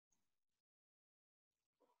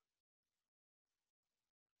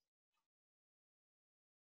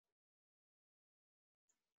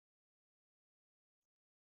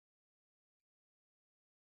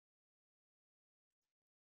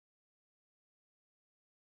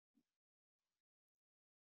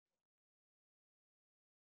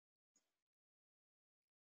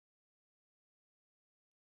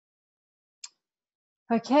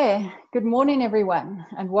Okay, good morning everyone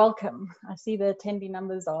and welcome. I see the attendee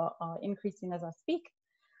numbers are increasing as I speak.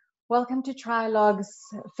 Welcome to Trialogue's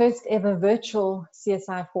first ever virtual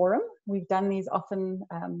CSI forum. We've done these often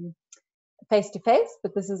face-to-face,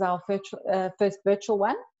 but this is our first virtual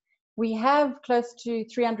one. We have close to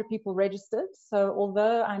 300 people registered, so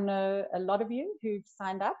although I know a lot of you who've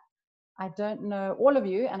signed up, I don't know all of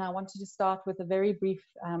you, and I wanted to start with a very brief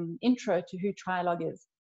intro to who Trialogue is.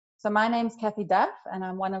 So my name's Kathy Duff, and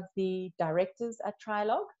I'm one of the directors at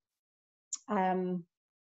Trialogue.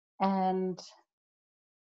 And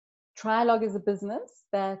Trialogue is a business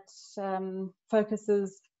that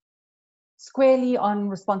focuses squarely on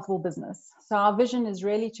responsible business. So our vision is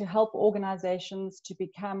really to help organizations to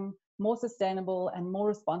become more sustainable and more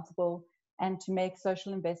responsible and to make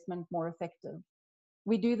social investment more effective.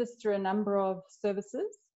 We do this through a number of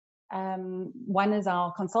services. One is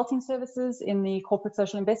our consulting services in the corporate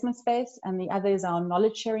social investment space, and the other is our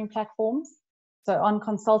knowledge sharing platforms. So on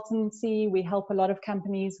consultancy, we help a lot of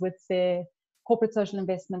companies with their corporate social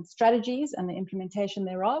investment strategies and the implementation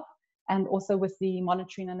thereof, and also with the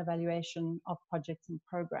monitoring and evaluation of projects and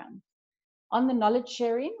programs. On the knowledge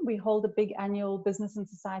sharing, we hold a big annual business and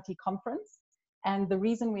society conference. And the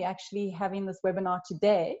reason we're actually having this webinar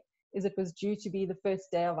today is it was due to be the first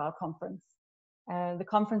day of our conference. The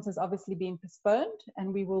conference has obviously been postponed,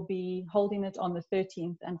 and we will be holding it on the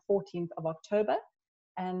 13th and 14th of October,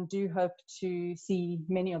 and do hope to see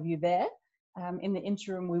many of you there. In the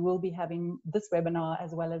interim, we will be having this webinar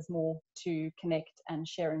as well as more to connect and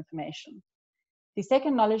share information. The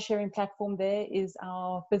second knowledge sharing platform there is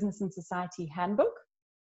our Business and Society Handbook.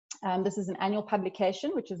 This is an annual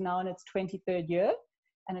publication which is now in its 23rd year,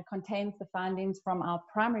 and it contains the findings from our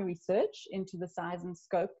primary research into the size and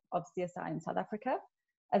scope of CSI in South Africa,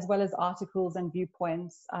 as well as articles and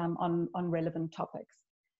viewpoints on relevant topics.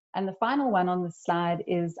 And the final one on the slide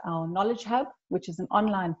is our Knowledge Hub, which is an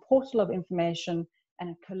online portal of information,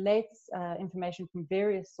 and it collates information from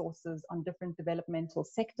various sources on different developmental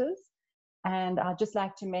sectors. And I'd just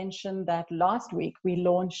like to mention that last week we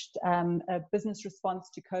launched a business response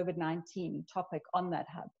to COVID-19 topic on that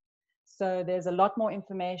hub. So there's a lot more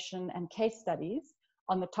information and case studies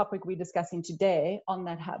on the topic we're discussing today on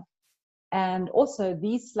that hub. And also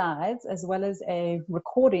these slides, as well as a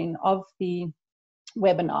recording of the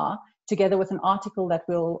webinar, together with an article that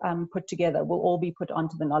we'll put together, will all be put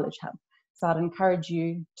onto the Knowledge Hub. So I'd encourage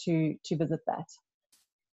you to visit that.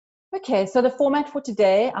 Okay, so the format for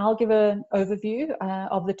today, I'll give an overview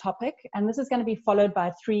of the topic, and this is going to be followed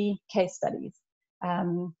by 3 case studies.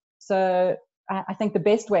 So I think the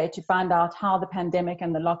best way to find out how the pandemic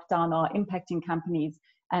and the lockdown are impacting companies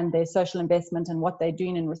and their social investment and what they're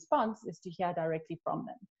doing in response is to hear directly from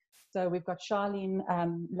them. So we've got Charlene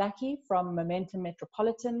Lackey from Momentum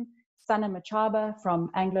Metropolitan, Sana Machaba from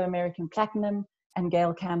Anglo-American Platinum, and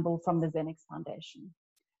Gail Campbell from the Xenix Foundation.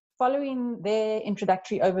 Following their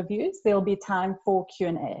introductory overviews, there'll be time for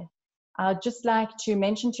Q&A. I'd just like to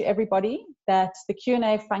mention to everybody that the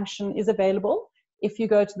Q&A function is available. If you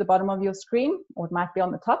go to the bottom of your screen, or it might be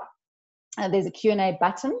on the top, there's a Q&A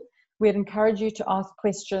button. We'd encourage you to ask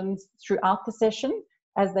questions throughout the session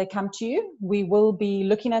as they come to you. We will be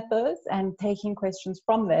looking at those and taking questions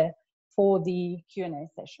from there for the Q&A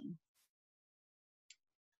session.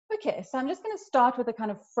 Okay, so I'm just going to start with a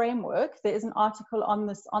kind of framework. There is an article on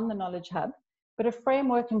this on the Knowledge Hub, but a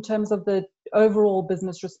framework in terms of the overall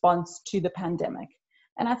business response to the pandemic.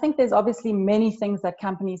 And I think there's obviously many things that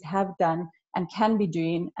companies have done and can be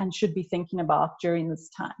doing and should be thinking about during this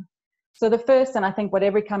time. So the first, and I think what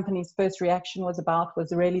every company's first reaction was about,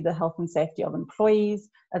 was really the health and safety of employees,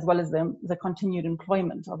 as well as the continued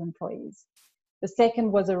employment of employees. The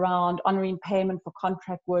second was around honoring payment for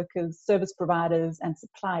contract workers, service providers, and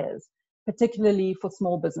suppliers, particularly for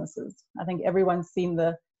small businesses. I think everyone's seen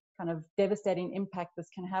the kind of devastating impact this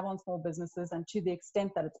can have on small businesses, and to the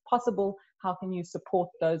extent that it's possible, how can you support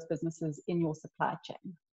those businesses in your supply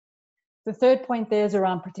chain? The third point there is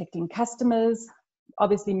around protecting customers.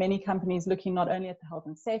 Obviously, many companies looking not only at the health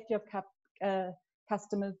and safety of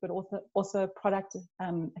customers, but also product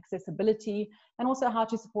accessibility, and also how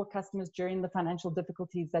to support customers during the financial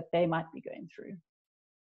difficulties that they might be going through.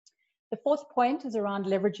 The fourth point is around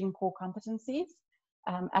leveraging core competencies,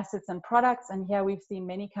 assets and products. And here we've seen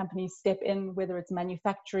many companies step in, whether it's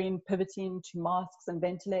manufacturing, pivoting to masks and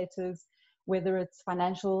ventilators, whether it's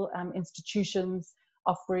financial institutions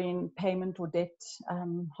offering payment or debt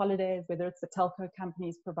holidays, whether it's the telco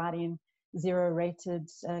companies providing zero-rated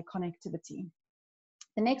connectivity.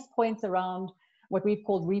 The next point's around what we've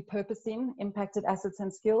called repurposing impacted assets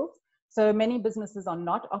and skills. So many businesses are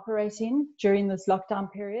not operating during this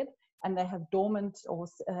lockdown period, and they have dormant or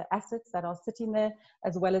assets that are sitting there,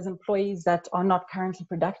 as well as employees that are not currently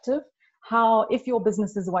productive. How, if your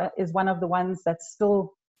business is one of the ones that's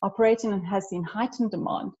still operating and has seen heightened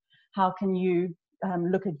demand, how can you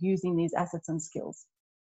look at using these assets and skills?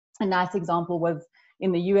 A nice example was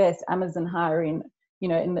in the US, Amazon hiring,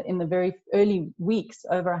 in the very early weeks,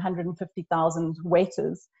 over 150,000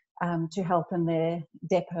 waiters to help in their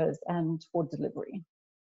depots and for delivery.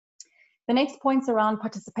 The next point's around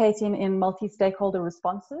participating in multi-stakeholder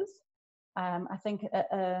responses. I think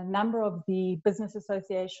a number of the business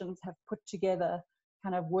associations have put together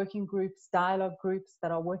kind of working groups, dialogue groups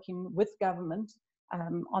that are working with government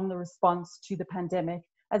on the response to the pandemic,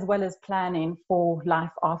 as well as planning for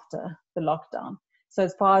life after the lockdown. So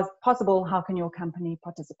as far as possible, how can your company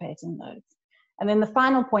participate in those? And then the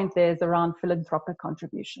final point there is around philanthropic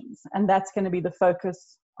contributions. And that's going to be the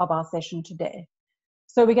focus of our session today.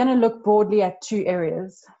 So we're going to look broadly at two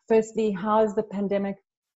areas. Firstly, how is the pandemic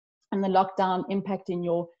and the lockdown impacting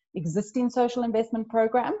your existing social investment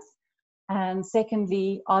programs? And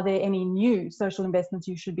secondly, are there any new social investments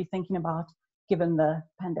you should be thinking about given the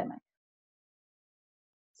pandemic?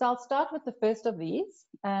 So I'll start with the first of these,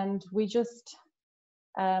 and we just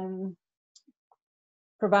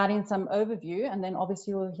providing some overview, and then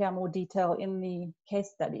obviously we'll hear more detail in the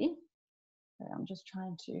case study. I'm just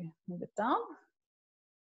trying to move it down.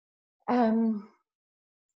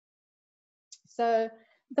 So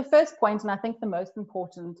the first point, and I think the most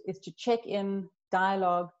important, is to check in,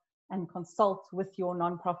 dialogue, and consult with your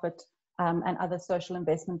nonprofit and other social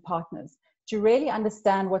investment partners to really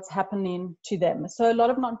understand what's happening to them. So a lot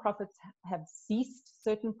of nonprofits have ceased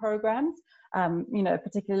certain programs,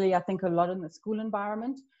 particularly I think a lot in the school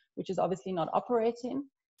environment, which is obviously not operating.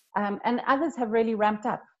 And others have really ramped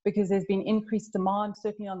up because there's been increased demand,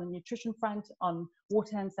 certainly on the nutrition front, on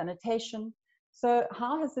water and sanitation. So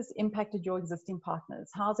how has this impacted your existing partners?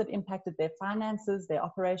 How has it impacted their finances, their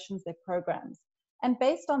operations, their programs? And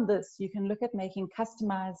based on this, you can look at making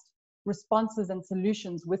customized responses and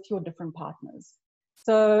solutions with your different partners.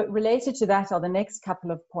 So related to that are the next couple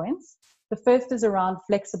of points. The first is around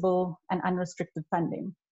flexible and unrestricted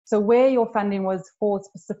funding. So where your funding was for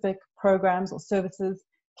specific programs or services,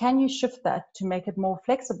 can you shift that to make it more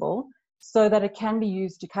flexible so that it can be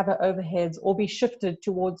used to cover overheads or be shifted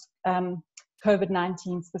towards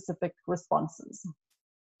COVID-19 specific responses?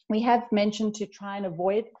 We have mentioned to try and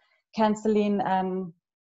avoid cancelling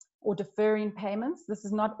or deferring payments. This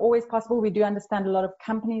is not always possible. We do understand a lot of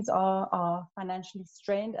companies are financially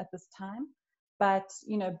strained at this time, but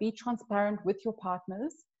be transparent with your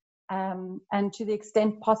partners and to the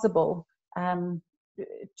extent possible,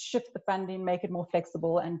 shift the funding, make it more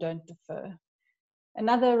flexible, and don't defer.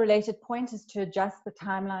 Another related point is to adjust the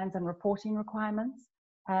timelines and reporting requirements.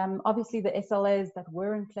 Obviously, the SLAs that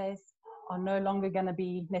were in place are no longer going to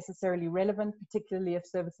be necessarily relevant, particularly if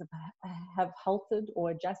services have halted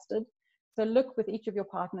or adjusted. So look with each of your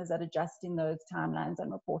partners at adjusting those timelines and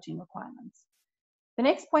reporting requirements. The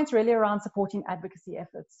next point is really around supporting advocacy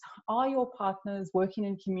efforts. Are your partners working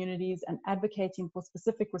in communities and advocating for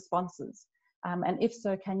specific responses? And if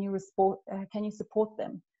so, can you support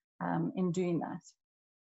them in doing that?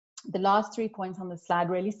 The last 3 points on the slide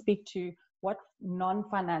really speak to what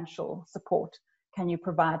non-financial support can you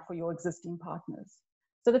provide for your existing partners.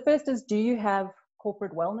 So the first is, do you have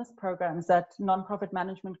corporate wellness programs that nonprofit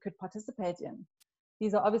management could participate in?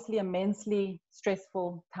 These are obviously immensely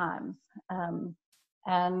stressful times.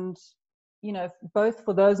 And both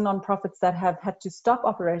for those nonprofits that have had to stop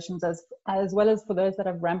operations as well as for those that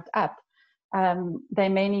have ramped up, they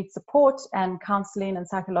may need support, and counseling and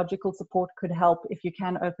psychological support could help if you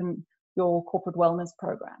can open your corporate wellness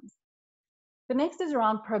programs. The next is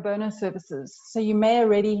around pro bono services. So you may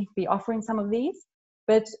already be offering some of these,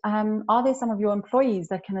 but are there some of your employees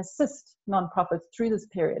that can assist nonprofits through this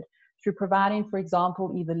period through providing, for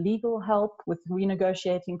example, either legal help with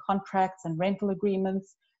renegotiating contracts and rental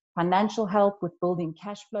agreements, financial help with building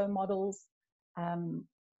cash flow models,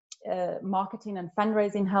 marketing and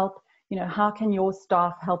fundraising help? How can your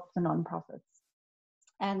staff help the nonprofits?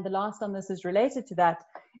 And the last on this is related to that.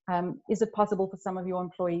 Is it possible for some of your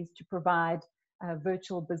employees to provide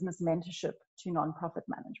virtual business mentorship to nonprofit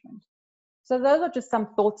management? So those are just some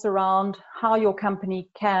thoughts around how your company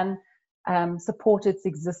can support its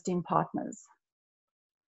existing partners.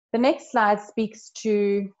 The next slide speaks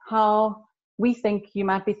to how we think you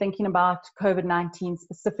might be thinking about COVID-19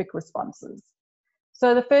 specific responses.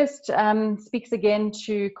 So the first speaks again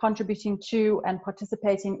to contributing to and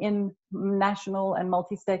participating in national and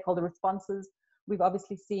multi-stakeholder responses. We've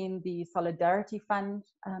obviously seen the Solidarity Fund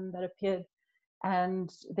that appeared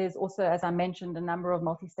And there's also, as I mentioned, a number of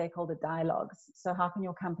multi-stakeholder dialogues. So how can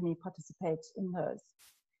your company participate in those?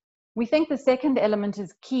 We think the second element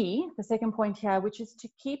is key, the second point here, which is to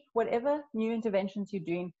keep whatever new interventions you're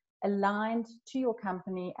doing aligned to your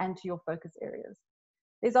company and to your focus areas.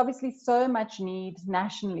 There's obviously so much need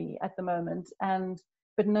nationally at the moment,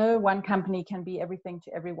 but no one company can be everything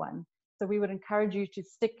to everyone. So we would encourage you to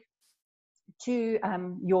stick to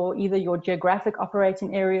either your geographic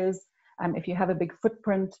operating areas, if you have a big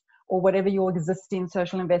footprint, or whatever your existing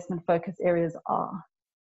social investment focus areas are.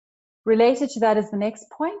 Related to that is the next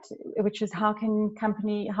point, which is how can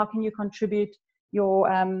you contribute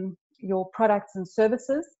your products and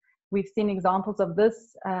services. We've seen examples of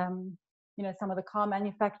this. Some of the car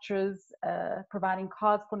manufacturers providing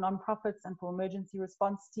cars for nonprofits and for emergency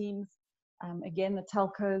response teams. Again, the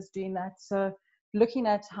telcos doing that. So looking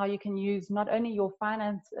at how you can use not only your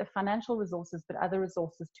financial resources, but other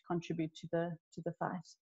resources to contribute to the fight.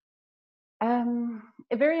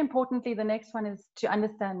 Very importantly, the next one is to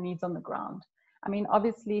understand needs on the ground. I mean,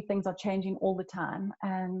 obviously things are changing all the time,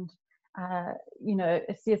 and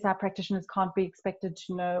CSI practitioners can't be expected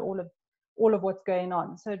to know all of what's going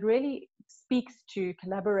on. So it really speaks to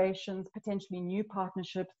collaborations, potentially new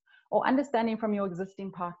partnerships, or understanding from your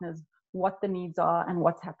existing partners what the needs are and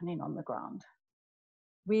what's happening on the ground.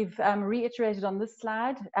 We've reiterated on this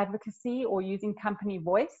slide advocacy or using company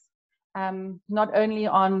voice, not only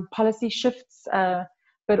on policy shifts,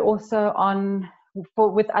 but also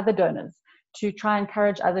with other donors, to try and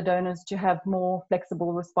encourage other donors to have more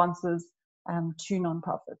flexible responses to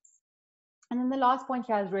nonprofits. And then the last point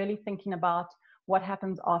here is really thinking about what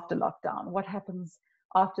happens after lockdown, what happens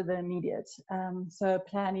after the immediate. So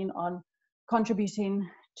planning on contributing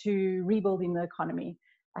to rebuilding the economy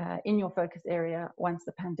in your focus area once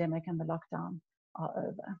the pandemic and the lockdown are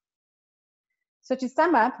over. So to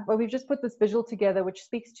sum up, we've just put this visual together, which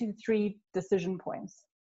speaks to 3 decision points.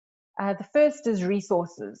 The first is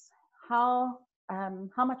resources. How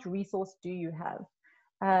much resource do you have?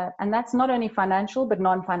 And that's not only financial, but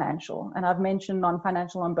non-financial. And I've mentioned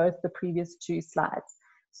non-financial on both the previous 2 slides.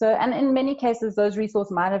 So, and in many cases, those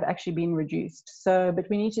resources might have actually been reduced. So, but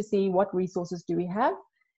we need to see what resources do we have.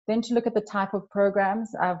 Then to look at the type of programs.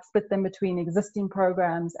 I've split them between existing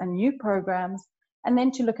programs and new programs. And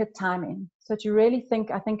then to look at timing. So to really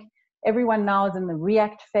think, I think everyone now is in the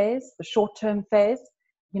react phase, the short-term phase,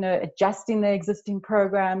 adjusting their existing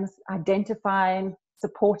programs, identifying,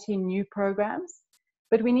 supporting new programs.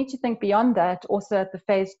 But we need to think beyond that, also at the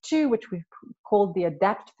phase 2, which we've called the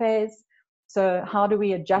adapt phase. So how do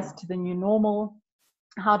we adjust to the new normal?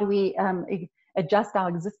 How do we adjust our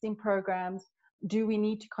existing programs? Do we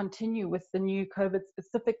need to continue with the new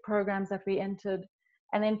COVID-specific programs that we entered?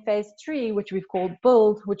 And then phase 3, which we've called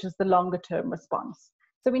build, which is the longer term response.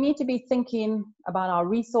 So we need to be thinking about our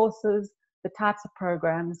resources, the types of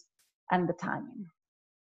programs, and the timing.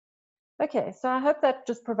 Okay, so I hope that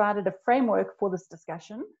just provided a framework for this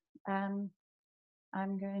discussion. I'm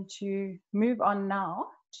going to move on now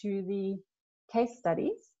to the case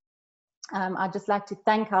studies. I'd just like to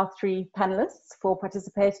thank our 3 panelists for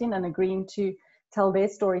participating and agreeing to tell their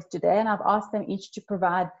stories today. And I've asked them each to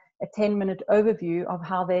provide a 10-minute overview of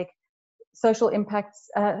how their social impacts,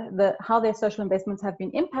 how their social investments have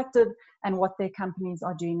been impacted and what their companies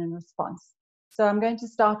are doing in response. So I'm going to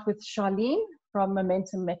start with Charlene from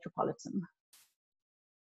Momentum Metropolitan.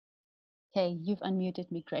 Okay, you've unmuted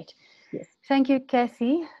me, great. Yes. Thank you,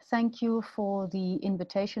 Kathy. Thank you for the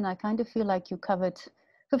invitation. I kind of feel like you covered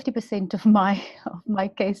 50% of my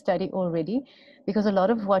case study already, because a lot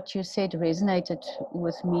of what you said resonated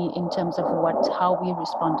with me in terms of how we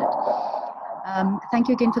responded. Thank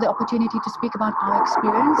you again for the opportunity to speak about our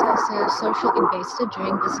experience as a social investor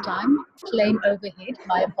during this time. Plane overhead,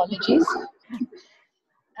 my apologies.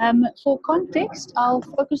 For context, I'll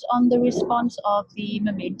focus on the response of the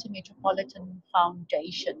Momentum Metropolitan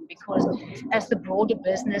Foundation, because as the broader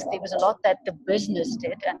business, there was a lot that the business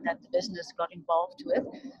did and that the business got involved with.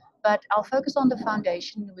 But I'll focus on the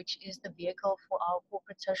foundation, which is the vehicle for our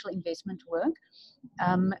corporate social investment work.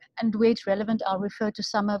 And where it's relevant, I'll refer to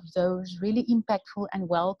some of those really impactful and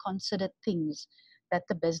well-considered things that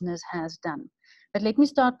the business has done. But let me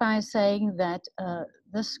start by saying that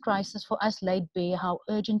this crisis for us laid bare how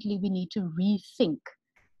urgently we need to rethink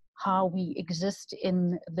how we exist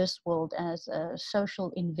in this world as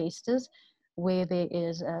social investors, where there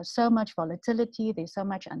is so much volatility, there's so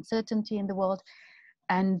much uncertainty in the world,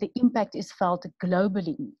 and the impact is felt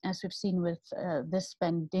globally, as we've seen with this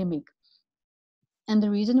pandemic. And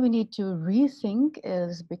the reason we need to rethink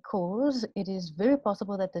is because it is very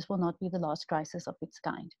possible that this will not be the last crisis of its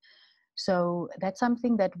kind. So that's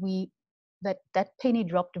something that we that penny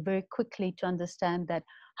dropped very quickly to understand that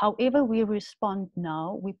however we respond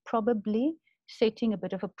now, we're probably setting a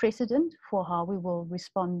bit of a precedent for how we will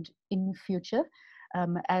respond in future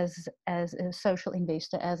as a social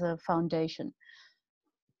investor, as a foundation.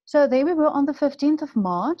 So there we were on the 15th of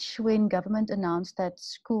March when government announced that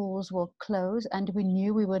schools will close, and we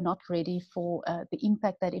knew we were not ready for the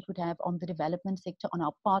impact that it would have on the development sector, on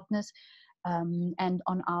our partners, and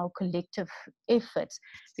on our collective efforts.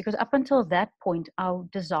 Because up until that point, our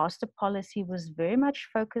disaster policy was very much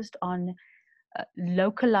focused on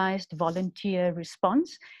localized volunteer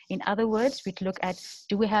response. In other words, we'd look at,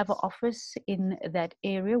 do we have an office in that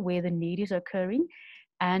area where the need is occurring?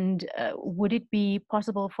 And would it be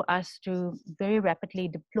possible for us to very rapidly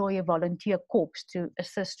deploy a volunteer corps to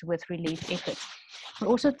assist with relief efforts? We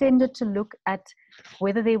also tended to look at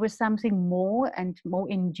whether there was something more and more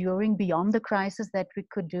enduring beyond the crisis that we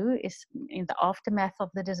could do is in the aftermath of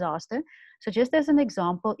the disaster. So just as an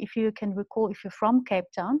example, if you can recall, if you're from Cape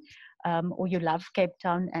Town or you love Cape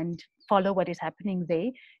Town and follow what is happening there,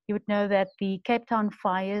 you would know that the Cape Town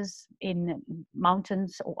fires in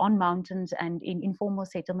mountains or on mountains and in informal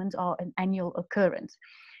settlements are an annual occurrence.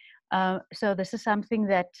 So this is something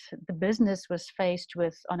that the business was faced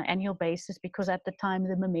with on an annual basis, because at the time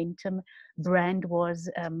the Momentum brand was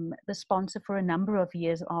the sponsor for a number of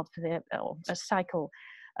years of a cycle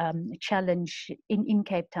challenge in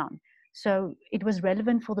Cape Town. So it was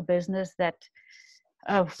relevant for the business that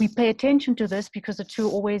we pay attention to this, because the two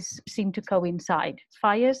always seem to coincide: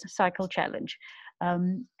 fires, cycle challenge.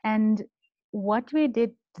 And what we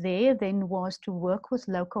did there then was to work with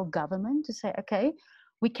local government to say, okay,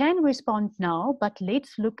 we can respond now, but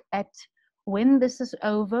let's look at when this is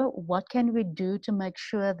over, what can we do to make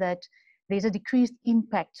sure that there's a decreased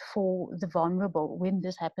impact for the vulnerable when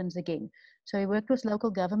this happens again. So we worked with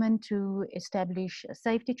local government to establish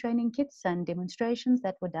safety training kits and demonstrations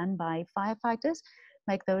that were done by firefighters,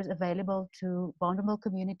 make those available to vulnerable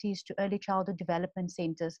communities, to early childhood development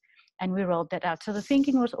centers, and we rolled that out. So the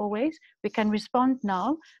thinking was always, we can respond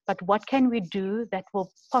now, but what can we do that will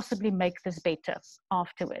possibly make this better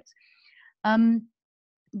afterwards?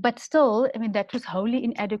 But still, I mean, that was wholly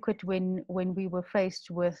inadequate when we were faced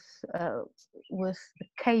with the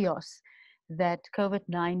chaos that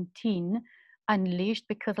COVID-19 unleashed,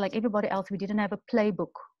 because like everybody else, we didn't have a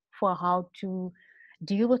playbook for how to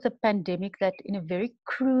deal with a pandemic that in a very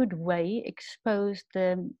crude way exposed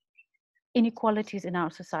the inequalities in our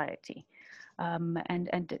society.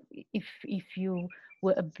 And if you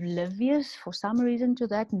were oblivious for some reason to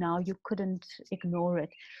that, now you couldn't ignore it.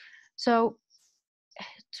 So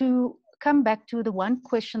to come back to the one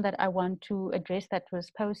question that I want to address that was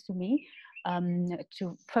posed to me,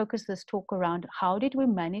 to focus this talk around, how did we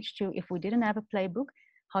manage to, if we didn't have a playbook,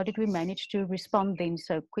 how did we manage to respond then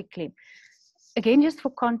so quickly? Again, just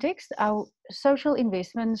for context, our social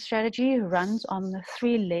investment strategy runs on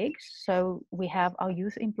 3 legs. So we have our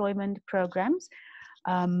youth employment programs,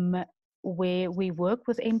 where we work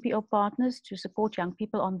with NPO partners to support young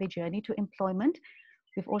people on their journey to employment.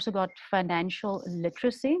 We've also got financial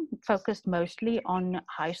literacy, focused mostly on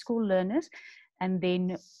high school learners. And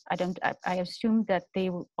then I assume that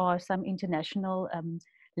there are some international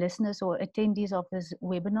listeners or attendees of this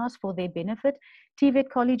webinars for their benefit. TVET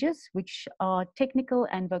colleges, which are technical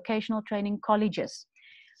and vocational training colleges,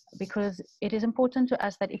 because it is important to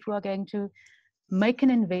us that if we are going to make an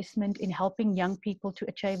investment in helping young people to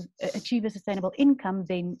achieve a sustainable income,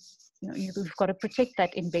 then you've got to protect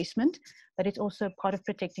that investment, but it's also part of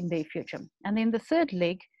protecting their future. And then the third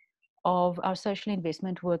leg of our social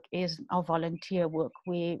investment work is our volunteer work,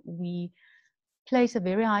 where we place a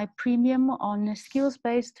very high premium on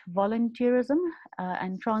skills-based volunteerism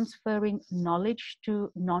and transferring knowledge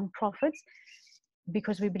to nonprofits,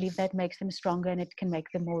 because we believe that makes them stronger and it can make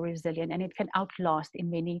them more resilient, and it can outlast in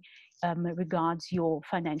many regards your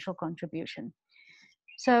financial contribution.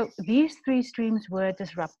 So these 3 streams were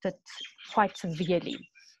disrupted quite severely.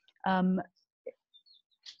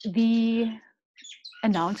 The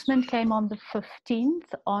announcement came on the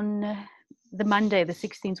 15th. On the Monday, the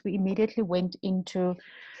 16th, we immediately went into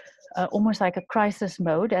almost like a crisis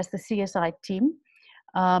mode as the CSI team.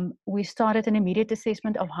 We started an immediate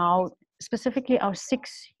assessment of how specifically our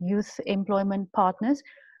 6 youth employment partners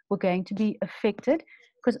were going to be affected,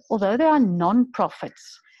 because although they are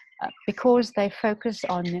non-profits, because they focus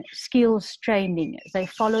on skills training, they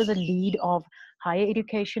follow the lead of higher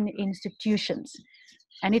education institutions.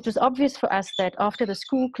 And it was obvious for us that after the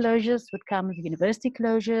school closures would come the university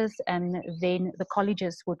closures, and then the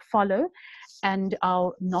colleges would follow, and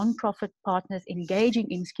our non-profit partners engaging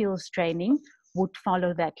in skills training would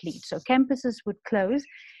follow that lead. So campuses would close.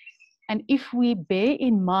 And if we bear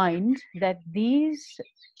in mind that these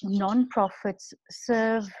non-profits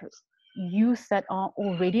serve youth that are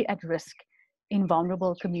already at risk in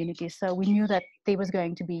vulnerable communities, so we knew that there was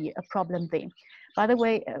going to be a problem there. By the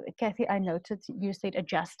way, Kathy, I noted you said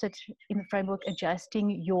adjusted in the framework,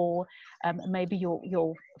 adjusting your maybe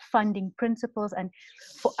your funding principles. And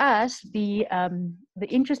for us, the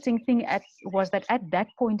interesting thing was that at that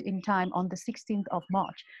point in time, on the 16th of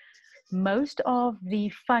March, most of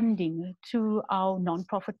the funding to our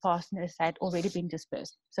nonprofit partners had already been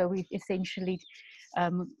dispersed. So we've essentially,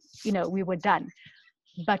 we were done.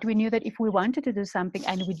 But we knew that if we wanted to do something,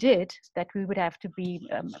 and we did, that we would have to be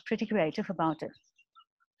pretty creative about it.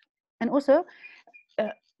 And also,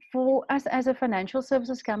 for us as a financial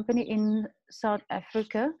services company in South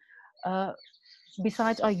Africa,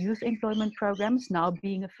 besides our youth employment programs now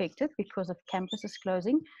being affected because of campuses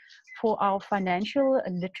closing, for our financial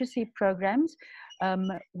literacy programs,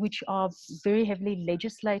 which are very heavily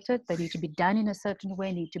legislated, they need to be done in a certain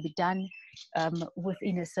way, need to be done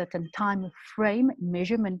within a certain time frame,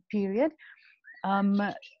 measurement period.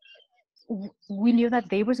 We knew that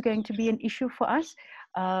there was going to be an issue for us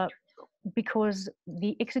because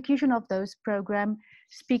the execution of those programs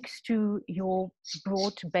speaks to your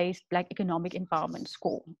broad-based Black Economic Empowerment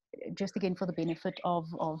Score. Just again, for the benefit of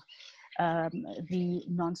the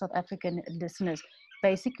non-South African listeners.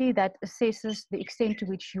 Basically, that assesses the extent to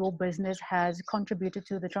which your business has contributed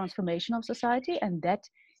to the transformation of society, and that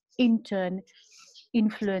in turn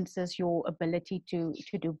influences your ability to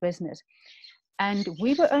do business. And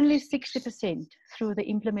we were only 60% through the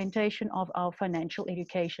implementation of our financial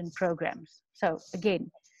education programs. So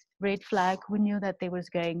again, red flag, we knew that there was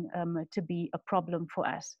going to be a problem for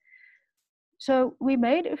us. So we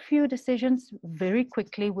made a few decisions very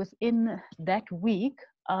quickly within that week,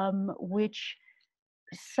 which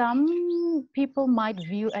some people might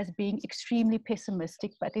view as being extremely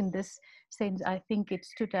pessimistic, but in this sense, I think it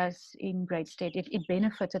stood us in great stead. It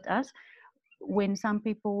benefited us. When some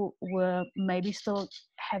people were maybe still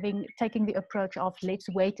taking the approach of let's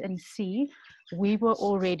wait and see, we were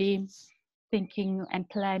already thinking and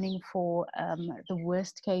planning for the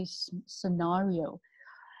worst case scenario.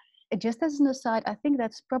 Just as an aside, I think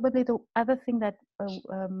that's probably the other thing that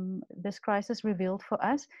this crisis revealed for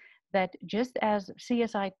us, that just as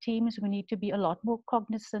CSI teams, we need to be a lot more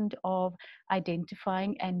cognizant of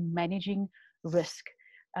identifying and managing risk.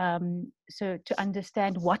 So to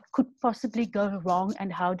understand what could possibly go wrong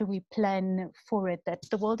and how do we plan for it, that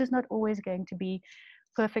the world is not always going to be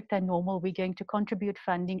perfect and normal. We're going to contribute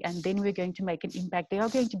funding and then we're going to make an impact. There are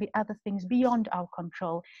going to be other things beyond our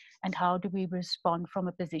control, and how do we respond from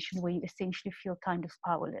a position where you essentially feel kind of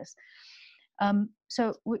powerless.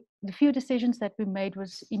 So the few decisions that we made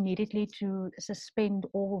was immediately to suspend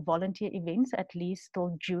all volunteer events at least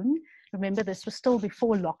till June. Remember, this was still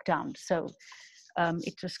before lockdown, so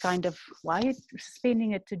it was kind of, why are you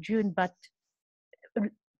suspending it to June? But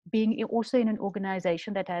being also in an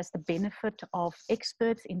organization that has the benefit of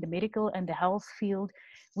experts in the medical and the health field,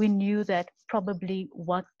 we knew that probably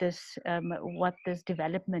what this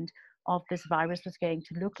development of this virus was going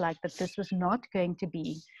to look like, that this was not going to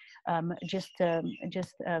be just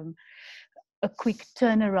a quick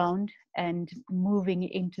turnaround and moving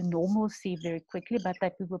into normalcy very quickly, but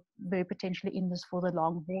that we were very potentially in this for the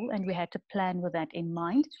long haul, and we had to plan with that in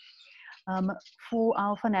mind. For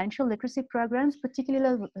our financial literacy programs,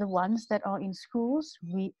 particularly the ones that are in schools,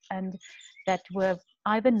 and that were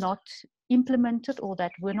either not implemented or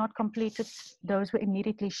that were not completed, those were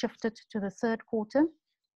immediately shifted to the third quarter.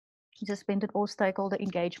 Suspended all stakeholder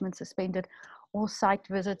engagement, suspended all site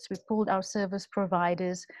visits. We pulled our service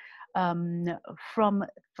providers from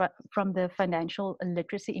the financial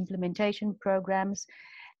literacy implementation programs,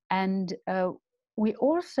 and we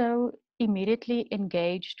also immediately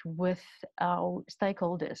engaged with our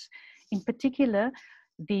stakeholders, in particular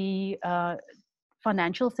the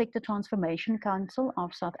Financial Sector Transformation Council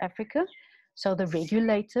of South Africa, so the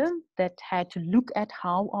regulator that had to look at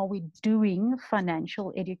how are we doing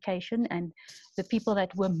financial education and the people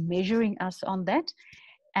that were measuring us on that,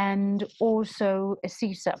 and also a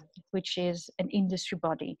CISA, which is an industry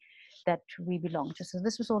body that we belong to. So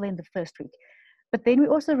this was all in the first week. But then we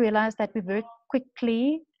also realized that we very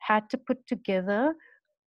quickly had to put together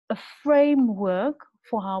a framework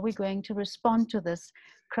for how we're going to respond to this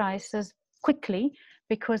crisis quickly,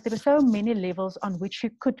 because there were so many levels on which you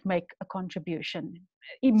could make a contribution.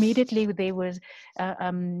 Immediately there was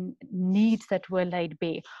needs that were laid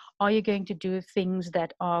bare. Are you going to do things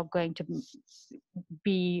that are going to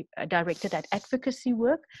be directed at advocacy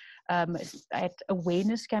work? at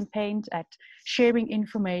awareness campaigns, at sharing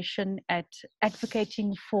information, at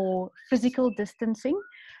advocating for physical distancing?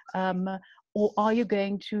 Or are you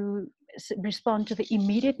going to respond to the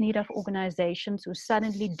immediate need of organizations who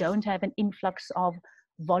suddenly don't have an influx of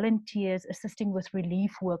volunteers assisting with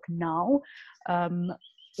relief work now?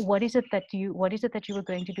 What is it that you were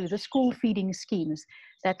going to do? The school feeding schemes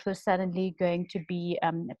that were suddenly going to be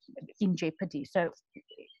in jeopardy. So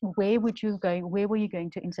where were you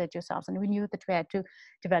going to insert yourselves? And we knew that we had to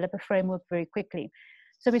develop a framework very quickly.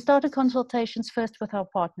 So we started consultations first with our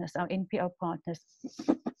partners, our NPO partners.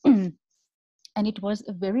 And it was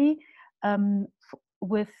a very,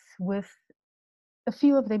 with a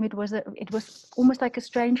few of them, it was almost like a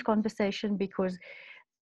strange conversation, because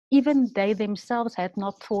even they themselves had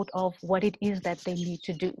not thought of what it is that they need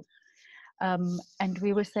to do. And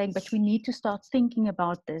we were saying, but we need to start thinking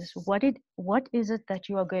about this. What is it that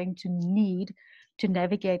you are going to need to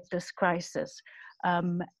navigate this crisis?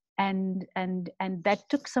 And that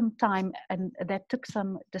took some time, and that took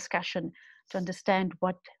some discussion to understand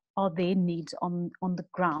what are their needs on the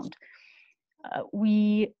ground.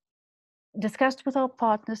 We discussed with our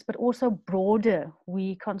partners, but also broader.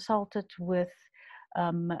 We consulted with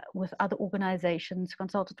other organizations,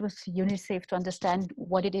 consulted with UNICEF to understand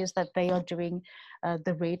what it is that they are doing,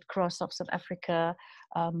 the Red Cross of South Africa.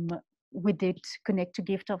 We did Connect to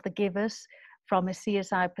Gift of the Givers from a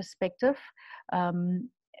CSI perspective,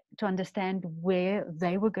 to understand where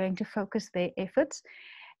they were going to focus their efforts.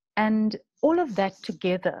 And all of that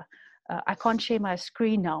together, I can't share my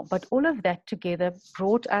screen now, but all of that together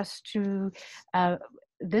brought us to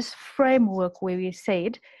this framework where we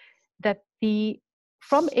said that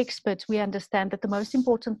from experts, we understand that the most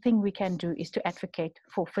important thing we can do is to advocate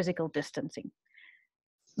for physical distancing.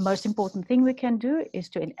 The most important thing we can do is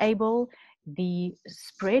to enable the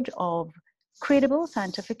spread of credible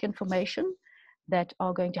scientific information that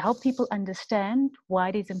are going to help people understand why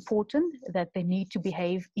it is important that they need to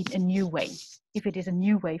behave in a new way. If it is a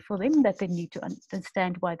new way for them, that they need to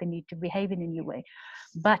understand why they need to behave in a new way.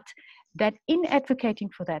 But that in advocating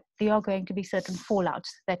for that, there are going to be certain fallouts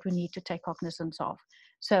that we need to take cognizance of.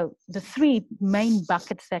 So the three main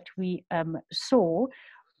buckets that we saw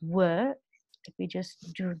were, let me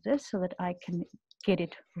just do this so that I can get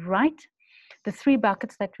it right. The three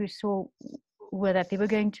buckets that we saw were that there were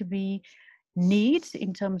going to be needs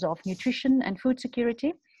in terms of nutrition and food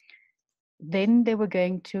security. Then there were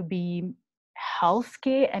going to be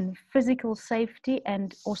healthcare and physical safety,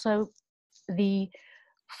 and also the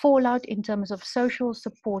fallout in terms of social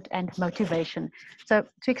support and motivation. So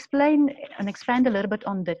to explain and expand a little bit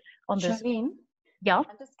on this. Charlene, yeah, I'll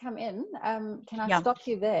just come in. Can I stop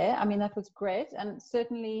you there? I mean, that was great, and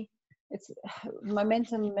certainly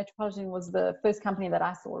Momentum Metropolitan was the first company that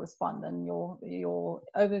I saw respond, and your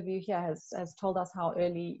overview here has told us how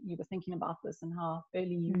early you were thinking about this and how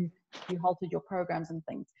early you halted your programs and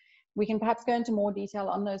things. We can perhaps go into more detail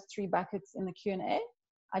on those three buckets in the Q&A.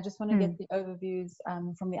 I just want to get the overviews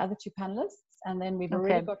from the other two panelists, and then we've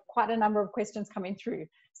already got quite a number of questions coming through.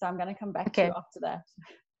 So I'm going to come back to you after that.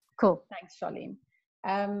 Cool. Thanks, Charlene.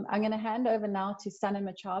 I'm going to hand over now to Sana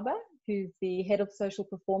Machaba, who's the Head of Social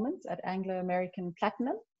Performance at Anglo American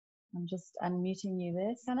Platinum. I'm just unmuting you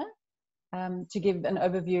there, Sana, to give an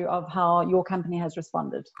overview of how your company has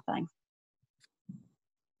responded. Thanks.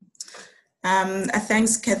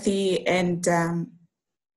 Thanks, Kathy, and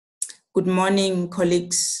good morning,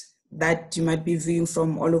 colleagues that you might be viewing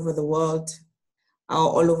from all over the world,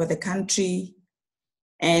 all over the country.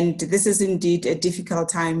 And this is indeed a difficult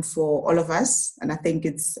time for all of us. And I think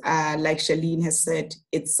it's, like Charlene has said,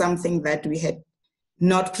 it's something that we had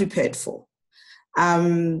not prepared for.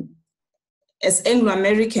 As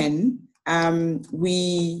Anglo-American,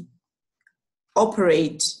 we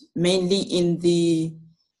operate mainly in the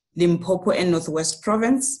Limpopo and Northwest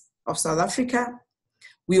Province of South Africa.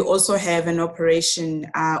 We also have an operation,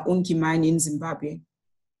 Ungimani, in Zimbabwe.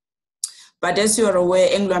 But as you are aware,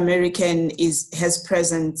 Anglo-American has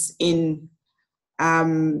presence in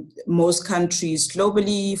most countries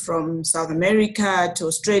globally, from South America to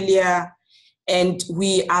Australia. And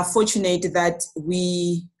we are fortunate that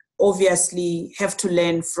we obviously have to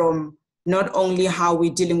learn from not only how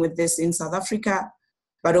we're dealing with this in South Africa,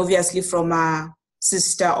 but obviously from our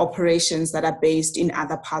sister operations that are based in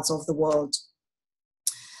other parts of the world.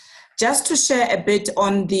 Just to share a bit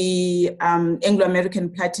on the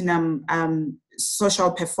Anglo-American Platinum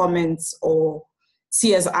social performance or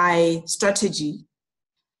CSI strategy,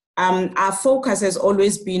 our focus has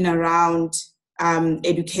always been around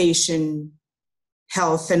education,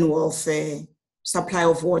 health and welfare, supply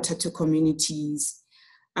of water to communities,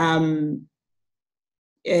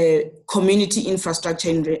 community infrastructure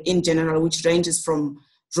in general, which ranges from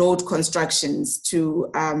road constructions to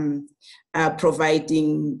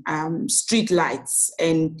providing street lights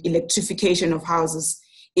and electrification of houses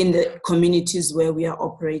in the communities where we are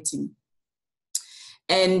operating.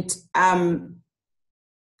 And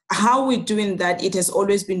how we're doing that, it has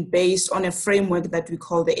always been based on a framework that we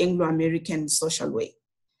call the Anglo-American social way,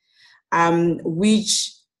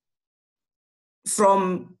 which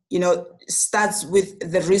starts with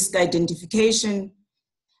the risk identification,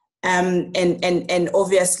 and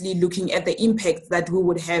obviously looking at the impact that we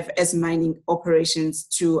would have as mining operations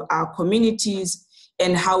to our communities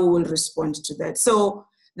and how we will respond to that. So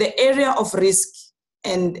the area of risk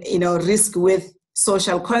and risk with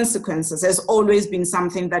social consequences has always been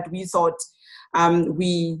something that we thought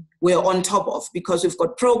we were on top of, because we've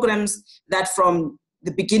got programs that from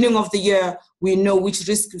the beginning of the year, we know which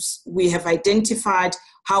risks we have identified,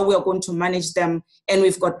 how we are going to manage them, and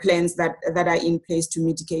we've got plans that are in place to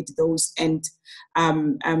mitigate those and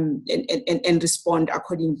respond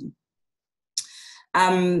accordingly.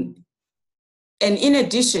 And in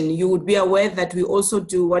addition, you would be aware that we also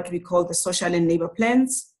do what we call the social and labor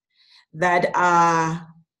plans, that are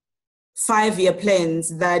 5-year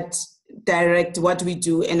plans that direct what we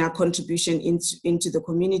do and our contribution into the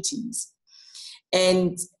communities.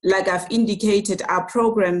 And like I've indicated, our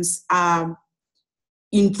programs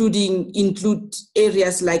include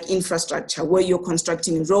areas like infrastructure, where you're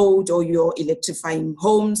constructing a road or you're electrifying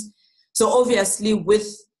homes. So obviously with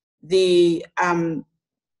the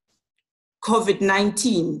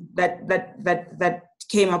COVID-19 that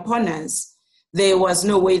came upon us, there was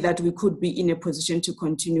no way that we could be in a position to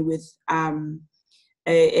continue with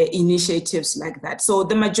initiatives like that. So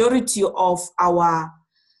the majority of our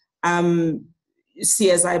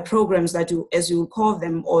CSI programs, as you will call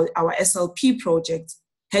them, or our SLP projects,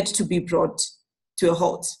 had to be brought to a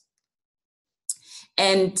halt.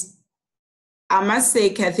 And I must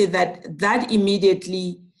say, Kathy, that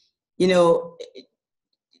immediately,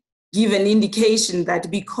 give an indication that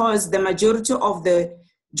because the majority of the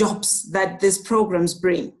jobs that these programs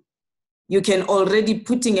bring, you can already,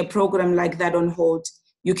 putting a program like that on hold,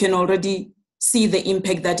 you can already see the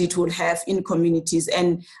impact that it will have in communities.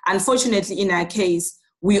 And unfortunately, in our case,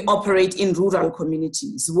 we operate in rural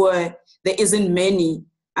communities where there isn't many,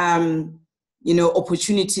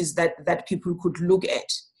 opportunities that people could look at.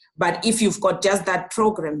 But if you've got just that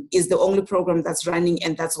program, is the only program that's running,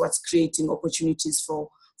 and that's what's creating opportunities for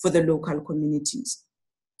the local communities.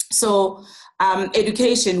 So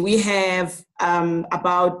education, we have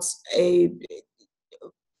about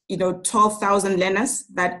 12,000 learners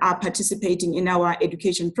that are participating in our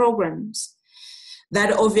education programs.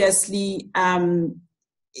 That obviously,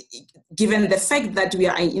 given the fact that we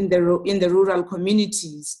are in the rural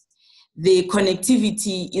communities, the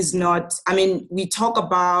connectivity is not, we talk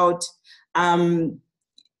about,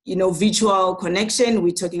 virtual connection,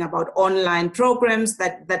 we're talking about online programs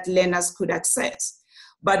that learners could access.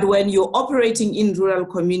 But when you're operating in rural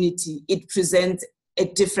community, it presents a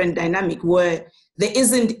different dynamic where there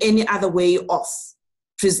isn't any other way of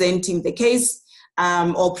presenting the case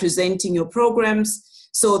or presenting your programs.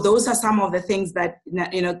 So those are some of the things that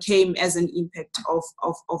came as an impact of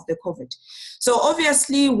the COVID. So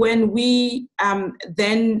obviously, when we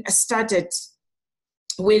then started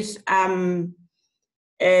with when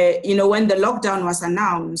the lockdown was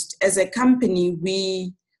announced, as a company,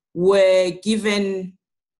 we were given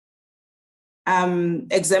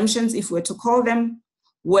exemptions, if we're to call them,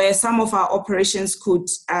 where some of our operations could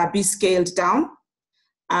be scaled down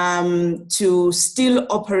to still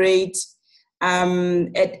operate at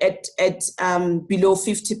below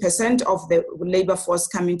 50% of the labor force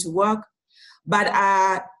coming to work. But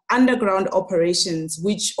our underground operations,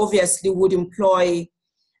 which obviously would employ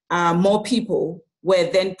more people, were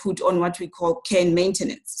then put on what we call care and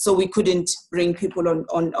maintenance. So we couldn't bring people on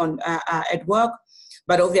at work,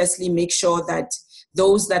 but obviously make sure that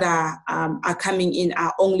those that are coming in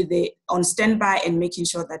are only there on standby, and making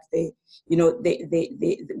sure that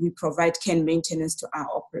we provide care and maintenance to our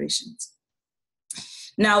operations.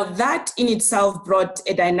 Now that in itself brought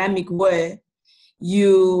a dynamic where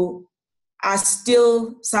you are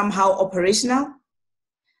still somehow operational.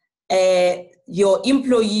 Your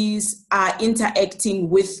employees are interacting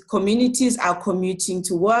with communities, are commuting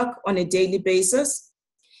to work on a daily basis,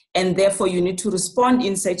 and therefore you need to respond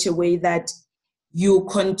in such a way that you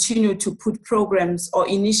continue to put programs or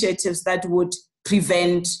initiatives that would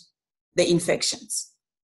prevent the infections.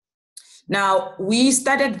 Now, we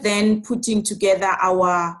started then putting together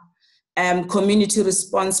our community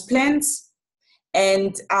response plans,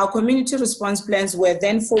 And our community response plans were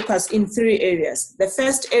then focused in 3 areas. The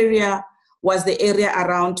first area was the area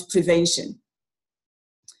around prevention.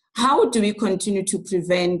 How do we continue to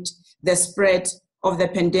prevent the spread of the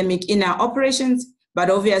pandemic in our operations? But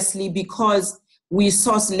obviously, because we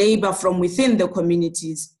source labor from within the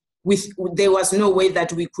communities, there was no way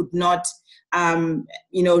that we could not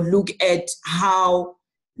look at how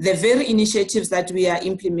the very initiatives that we are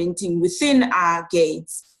implementing within our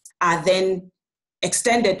gates are then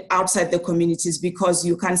extended outside the communities, because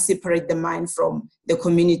you can't separate the mine from the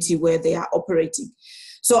community where they are operating.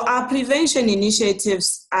 So our prevention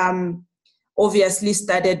initiatives obviously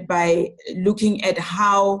started by looking at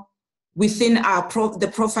how within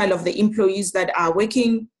the profile of the employees that are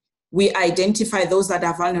working, we identify those that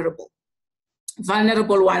are vulnerable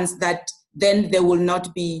ones that then they will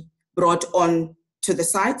not be brought on to the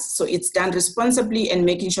sites. So it's done responsibly, and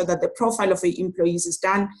making sure that the profile of the employees is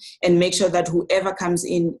done, and make sure that whoever comes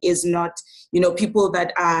in is not, people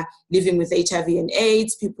that are living with HIV and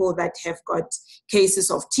AIDS, people that have got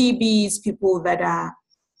cases of TBs, people that are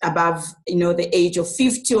above, the age of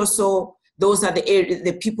 50 or so. Those are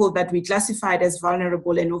the people that we classified as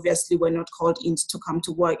vulnerable, and obviously were not called in to come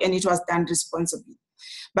to work, and it was done responsibly.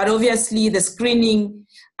 But obviously the screening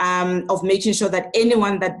of making sure that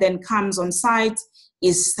anyone that then comes on site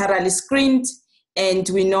is thoroughly screened, and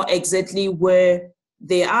we know exactly where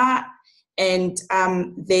they are, and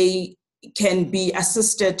they can be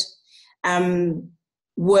assisted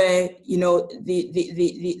where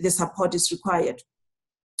the support is required.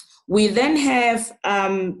 We then have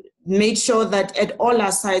made sure that at all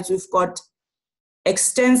our sites we've got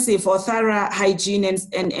extensive or thorough hygiene and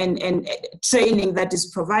training that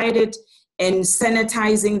is provided, and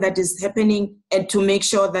sanitizing that is happening, and to make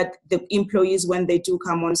sure that the employees, when they do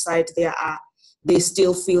come on site, they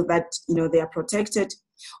still feel that they are protected.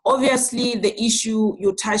 Obviously, the issue,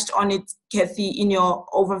 you touched on it, Kathy, in your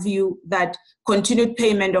overview, that continued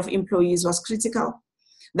payment of employees was critical.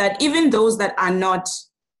 That even those that are not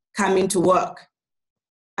coming to work,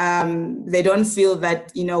 they don't feel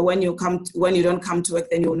that when you don't come to work,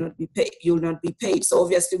 then you will not be paid. So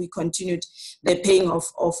obviously we continued the paying of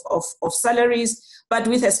salaries, but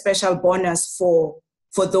with a special bonus for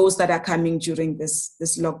those that are coming during this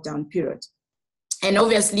lockdown period. And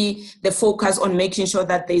obviously the focus on making sure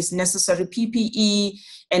that there is necessary PPE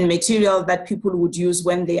and material that people would use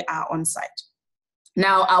when they are on site.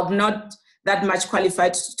 Now, I'm not that much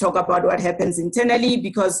qualified to talk about what happens internally,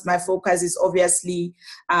 because my focus is obviously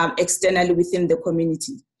externally within the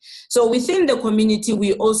community. So within the community,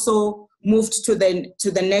 we also moved to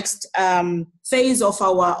the next phase of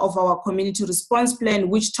our community response plan,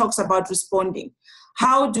 which talks about responding.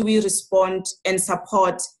 How do we respond and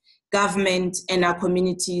support government and our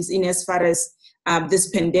communities in as far as this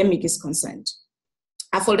pandemic is concerned?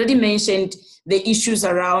 I've already mentioned the issues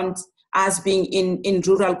around us being in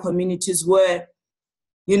rural communities where,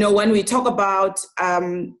 when we talk about,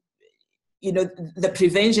 the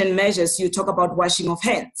prevention measures, you talk about washing of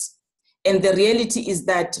hands. And the reality is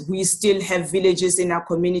that we still have villages in our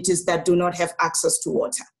communities that do not have access to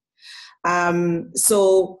water.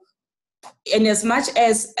 So, in as much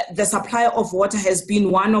as the supply of water has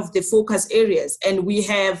been one of the focus areas, and we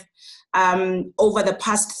have, over the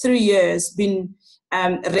past 3 years, been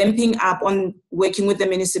ramping up on working with the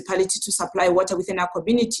municipality to supply water within our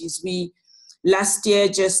communities. We last year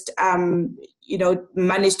just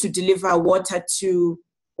managed to deliver water to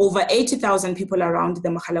over 80,000 people around the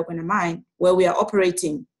Mogalakwena mine where we are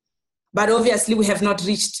operating. But obviously we have not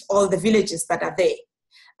reached all the villages that are there.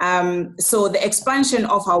 So the expansion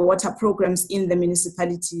of our water programs in the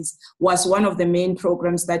municipalities was one of the main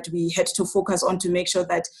programs that we had to focus on, to make sure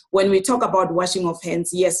that when we talk about washing of hands,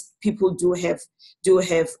 yes, people do have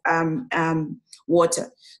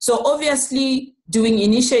water. So obviously doing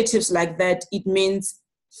initiatives like that, it means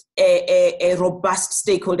a robust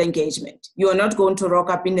stakeholder engagement. You are not going to rock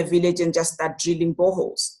up in a village and just start drilling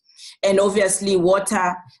boreholes. And obviously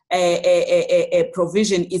water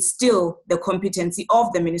provision is still the competency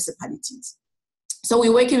of the municipalities. So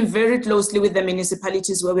we're working very closely with the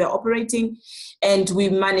municipalities where we're operating, and we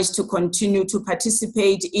managed to continue to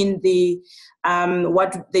participate in the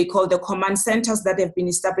what they call the command centers that have been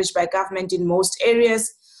established by government in most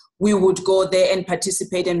areas. We would go there and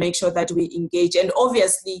participate and make sure that we engage. And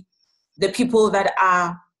obviously the people that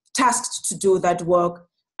are tasked to do that work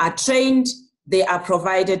are trained. They are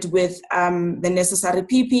provided with the necessary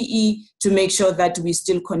PPE to make sure that we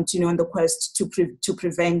still continue on the quest to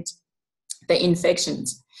prevent the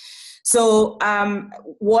infections. So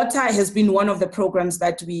water has been one of the programs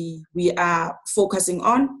that we are focusing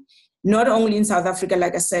on. not only in South Africa,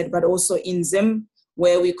 like I said, but also in Zim,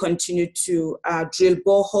 where we continue to drill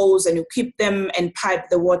boreholes and equip them and pipe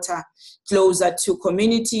the water closer to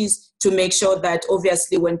communities to make sure that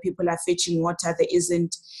obviously when people are fetching water, there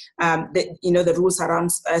isn't, the rules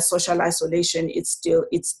around social isolation, it's still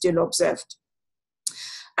observed.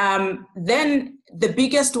 Then the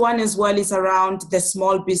biggest one as well is around the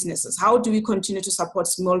small businesses. How do we continue to support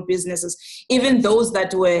small businesses? Even those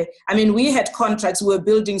that were, we had contracts, we were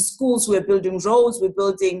building schools, we were building roads, we were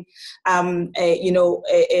building,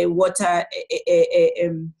 water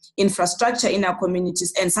infrastructure in our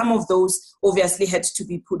communities. And some of those obviously had to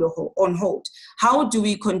be put on hold. How do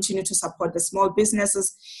we continue to support the small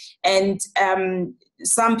businesses? And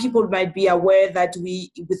some people might be aware that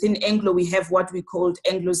within Anglo, we have what we called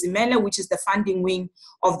Anglo Zimele, which is the funding wing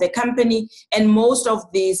of the company. And most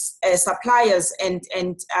of these suppliers and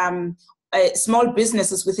small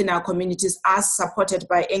businesses within our communities are supported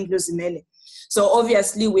by Anglo Zimele. So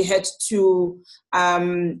obviously we had to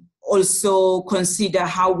also consider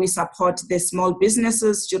how we support the small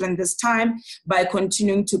businesses during this time by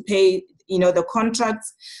continuing to pay the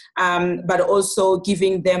contracts, but also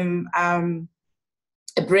giving them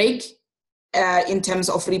a break in terms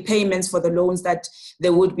of repayments for the loans that they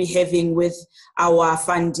would be having with our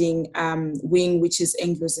funding wing, which is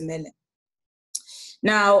Anglo Zimele.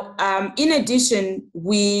 Now, in addition,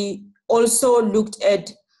 we also looked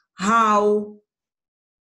at how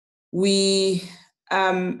we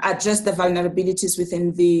address the vulnerabilities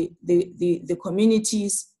within the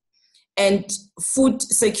communities. And food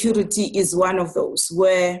security is one of those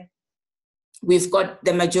where we've got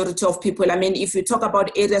the majority of people. If you talk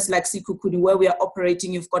about areas like Sikukuni where we are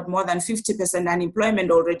operating, you've got more than 50%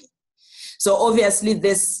 unemployment already. So obviously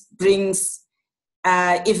this brings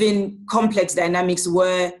even complex dynamics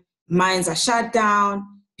where mines are shut down,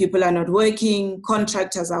 people are not working,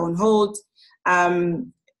 contractors are on hold.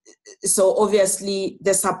 So obviously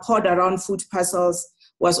the support around food parcels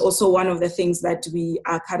was also one of the things that we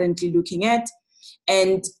are currently looking at.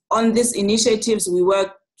 And on these initiatives, we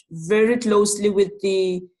work very closely with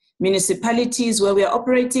the municipalities where we are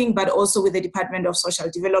operating, but also with the Department of Social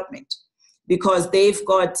Development, because they've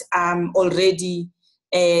got already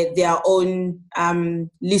their own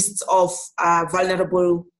lists of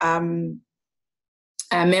vulnerable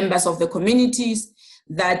members of the communities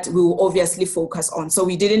that we will obviously focus on. So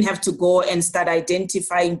we didn't have to go and start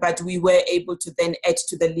identifying, but we were able to then add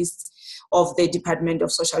to the list of the Department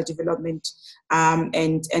of Social Development and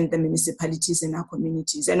the municipalities in our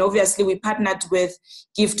communities. And obviously we partnered with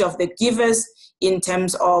Gift of the Givers in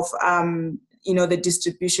terms of the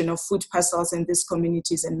distribution of food parcels in these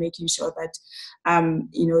communities and making sure that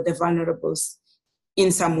the vulnerables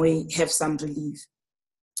in some way have some relief.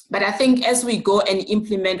 But I think as we go and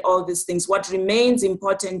implement all these things, what remains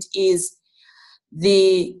important is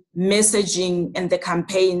the messaging and the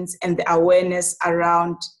campaigns and the awareness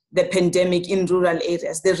around the pandemic in rural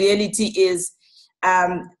areas. The reality is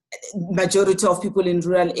majority of people in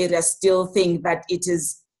rural areas still think that it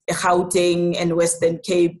is a Gauteng and Western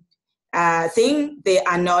Cape thing. They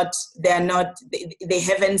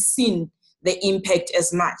haven't seen the impact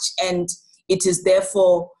as much. And it is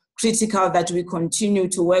therefore critical that we continue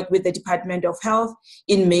to work with the Department of Health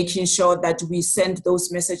in making sure that we send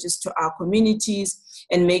those messages to our communities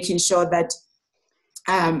and making sure that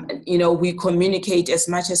we communicate as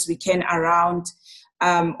much as we can around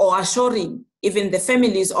or assuring even the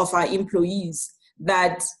families of our employees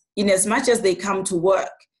that in as much as they come to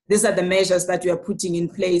work, these are the measures that we are putting in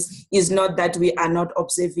place, is not that we are not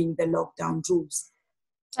observing the lockdown rules.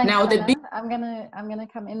 Thanks, now, I'm gonna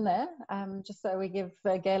come in there just so we give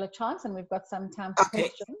Gail a chance, and we've got some time for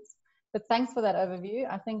questions. But thanks for that overview.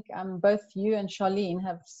 I think both you and Charlene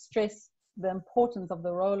have stressed the importance of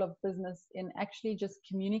the role of business in actually just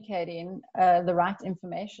communicating the right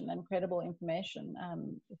information and credible information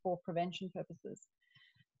for prevention purposes.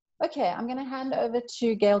 Okay, I'm going to hand over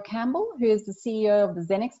to Gail Campbell, who is the CEO of the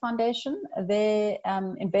Xenix Foundation. Their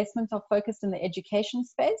investments are focused in the education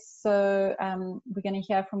space. So we're going to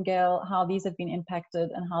hear from Gail how these have been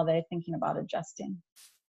impacted and how they're thinking about adjusting.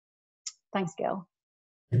 Thanks, Gail.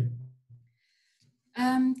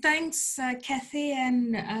 Thanks, Kathy,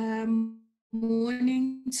 and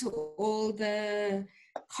morning to all the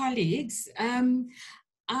colleagues.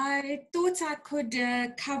 I thought I could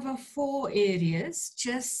cover 4 areas,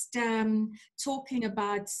 just talking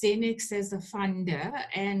about Xenix as a funder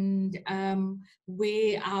and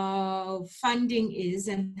where our funding is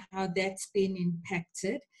and how that's been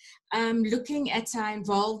impacted. Looking at our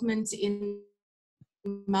involvement in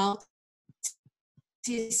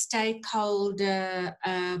multi-stakeholder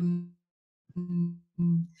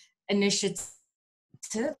initiatives.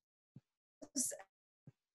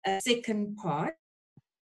 Second part,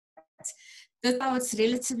 that's how it's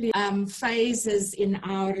relatively phases in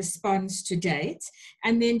our response to date,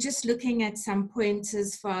 and then just looking at some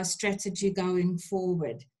pointers for our strategy going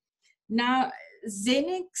forward. Now,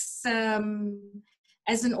 Zenix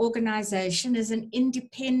as an organization is an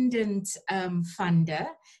independent funder.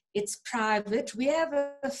 It's private. We have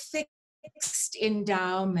a fixed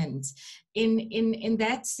endowment. In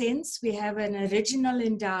that sense, we have an original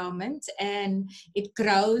endowment, and it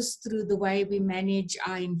grows through the way we manage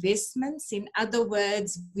our investments. In other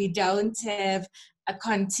words, we don't have a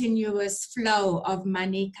continuous flow of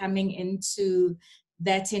money coming into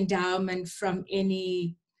that endowment from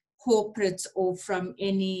any corporate or from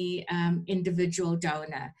any individual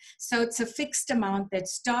donor. So it's a fixed amount that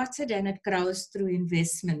started and it grows through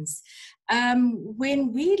investments.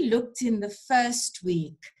 When we looked in the first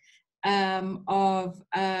week of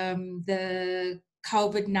the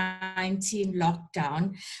COVID-19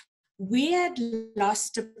 lockdown, we had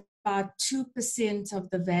lost about 2% of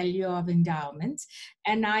the value of endowment,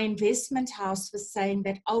 and our investment house was saying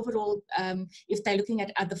that overall, if they're looking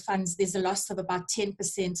at other funds, there's a loss of about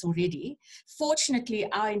 10% already. Fortunately,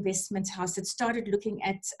 our investment house had started looking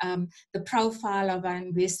at the profile of our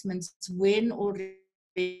investments when already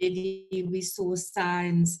we saw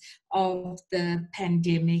signs of the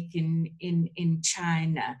pandemic in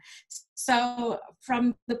China. So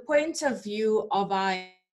from the point of view of our,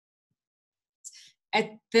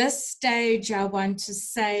 at this stage, I want to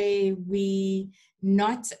say we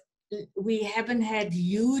haven't had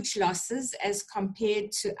huge losses as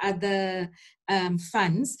compared to other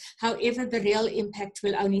funds. However, the real impact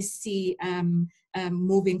we'll only see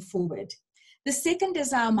moving forward. The second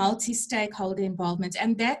is our multi-stakeholder involvement,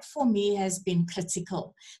 and that for me has been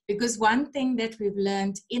critical, because one thing that we've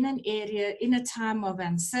learned in an area, in a time of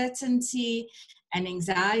uncertainty and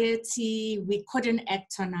anxiety, we couldn't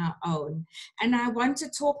act on our own. And I want to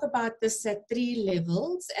talk about this at three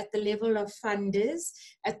levels: at the level of funders,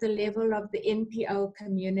 at the level of the NPO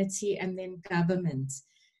community, and then government.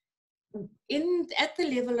 At the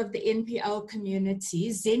level of the NPO community,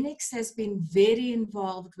 Zenix has been very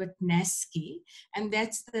involved with NASCI, and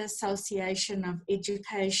that's the Association of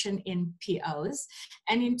Education NPOs.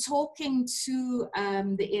 And in talking to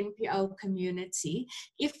the NPO community,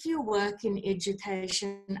 if you work in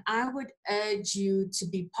education, I would urge you to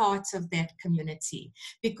be part of that community,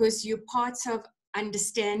 because you're part of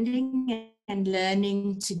understanding and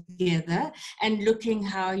learning together and looking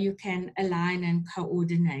how you can align and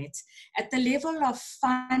coordinate. At the level of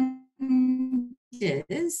funders,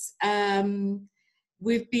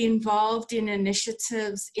 we've been involved in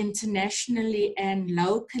initiatives internationally and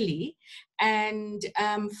locally, and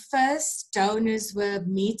first donors were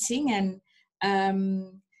meeting, and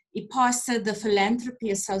IPASA, the Philanthropy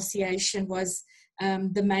Association, was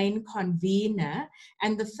the main convener,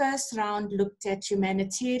 and the first round looked at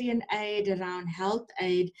humanitarian aid, around health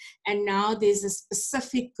aid, and now there's a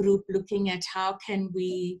specific group looking at how can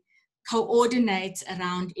we coordinate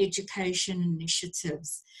around education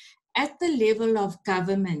initiatives. At the level of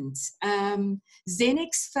government,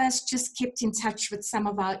 Zenix first just kept in touch with some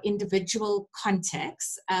of our individual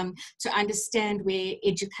contacts to understand where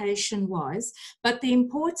education was, but the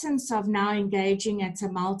importance of now engaging at a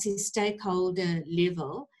multi-stakeholder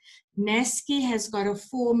level. NASCI has got a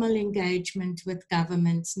formal engagement with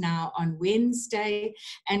government now on Wednesday,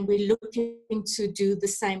 and we're looking to do the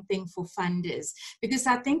same thing for funders. Because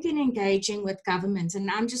I think in engaging with government, and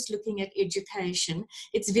I'm just looking at education,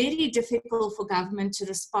 it's very difficult for government to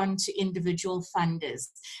respond to individual funders.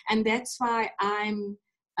 And that's why I'm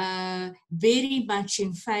very much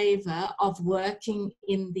in favor of working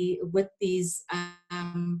with these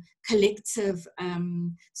collective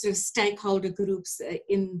sort of stakeholder groups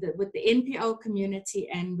with the NPO community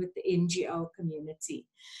and with the NGO community.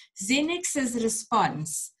 Zenix's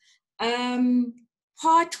response.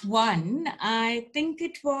 Part one, I think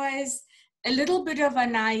it was a little bit of a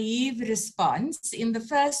naive response. In the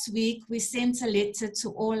first week, we sent a letter to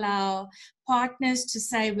all our partners to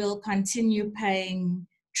say we'll continue paying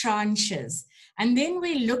tranches. And then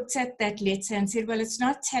we looked at that letter and said, well, it's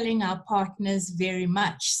not telling our partners very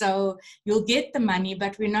much. So you'll get the money,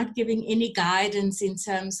 but we're not giving any guidance in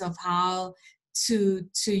terms of how to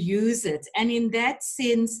use it. And in that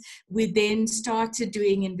sense, we then started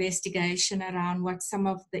doing investigation around what some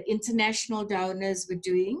of the international donors were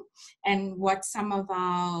doing and what some of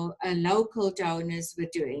our local donors were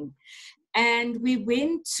doing. And we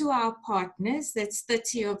went to our partners, that's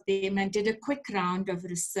 30 of them, and did a quick round of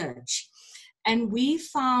research. And we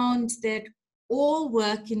found that all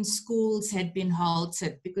work in schools had been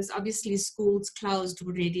halted because obviously schools closed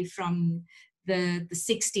already from the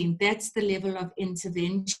 16th. That's the level of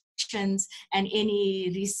interventions and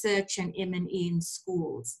any research and M&E in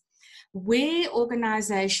schools. Where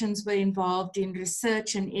organizations were involved in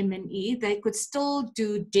research and M&E, they could still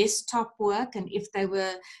do desktop work, and if they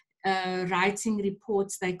were writing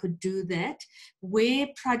reports, they could do that. Where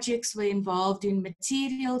projects were involved in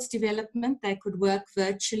materials development, they could work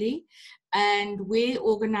virtually. And where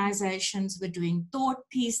organizations were doing thought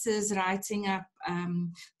pieces, writing up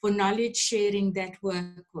for knowledge sharing, that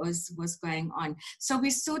work was going on. So we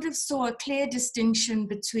sort of saw a clear distinction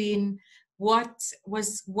between what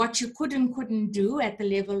you could and couldn't do at the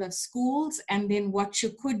level of schools, and then what you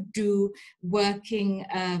could do working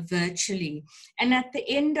virtually. And at the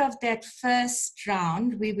end of that first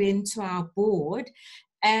round, we went to our board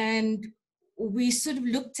and we sort of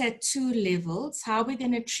looked at two levels: how we're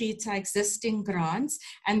going to treat our existing grants,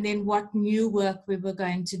 and then what new work we were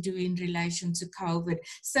going to do in relation to COVID,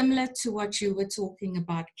 similar to what you were talking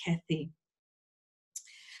about, Kathy.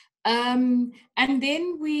 And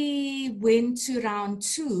then we went to round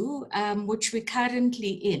two, which we're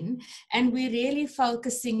currently in, and we're really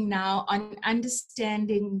focusing now on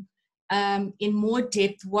understanding in more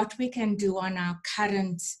depth what we can do on our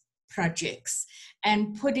current projects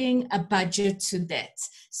and putting a budget to that.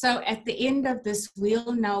 So at the end of this,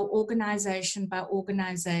 we'll know organization by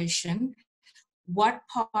organization what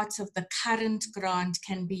parts of the current grant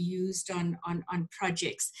can be used on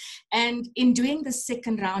projects. And in doing the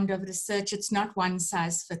second round of research, it's not one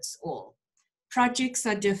size fits all. Projects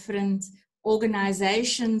are different,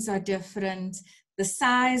 organizations are different, the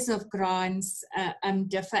size of grants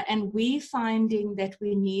differ, and we're finding that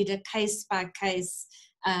we need a case-by-case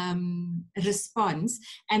response,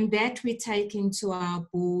 and that we take into our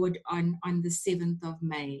board on the 7th of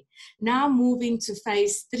May. Now moving to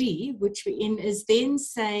phase 3, which we're in, is then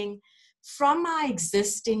saying from our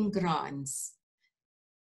existing grants,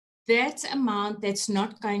 that amount that's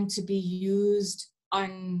not going to be used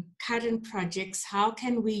on current projects, how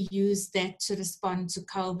can we use that to respond to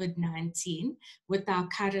COVID-19 with our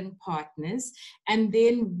current partners? And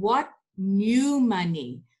then what new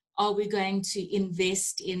money are we going to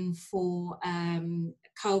invest in for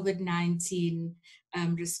COVID-19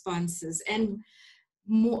 responses? And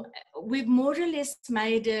we've more or less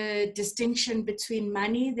made a distinction between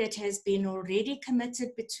money that has been already committed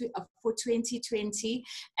for 2020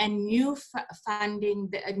 and new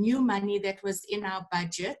funding, new money that was in our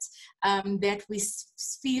budget that we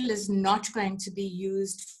feel is not going to be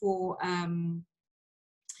used for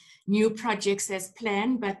new projects as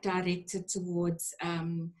planned, but directed towards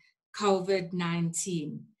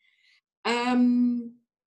COVID-19.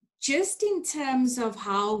 Just in terms of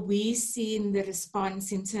how we've seen the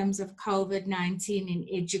response in terms of COVID-19 in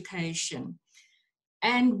education.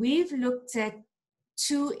 And we've looked at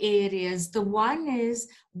two areas. The one is,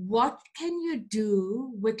 what can you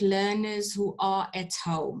do with learners who are at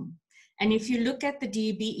home? And if you look at the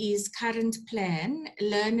DBE's current plan,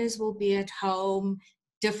 learners will be at home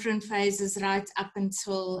different phases right up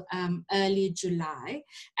until early July.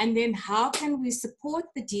 And then how can we support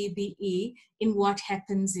the DBE in what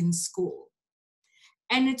happens in school?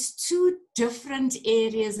 And it's two different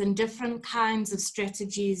areas and different kinds of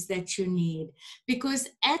strategies that you need. Because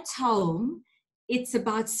at home, it's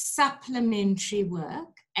about supplementary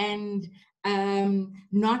work and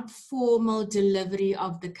not formal delivery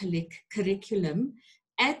of the curriculum.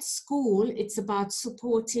 At school, it's about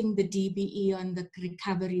supporting the DBE on the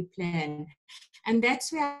recovery plan. And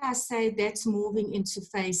that's where I say that's moving into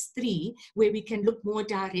phase 3, where we can look more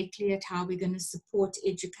directly at how we're going to support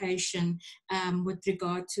education with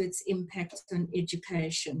regard to its impact on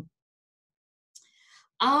education.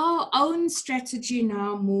 Our own strategy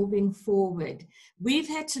now moving forward, we've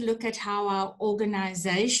had to look at how our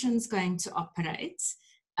organization's going to operate.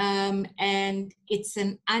 And it's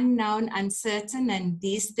an unknown, uncertain, and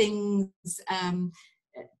these things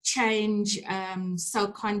change so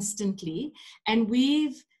constantly. And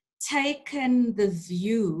we've taken the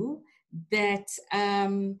view that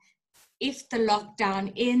if the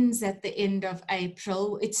lockdown ends at the end of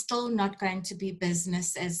April, it's still not going to be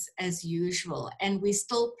business as usual. And we're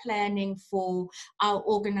still planning for our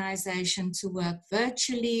organization to work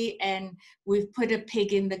virtually, and we've put a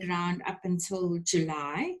peg in the ground up until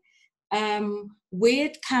July. Where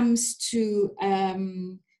it comes to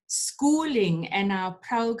schooling and our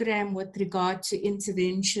program with regard to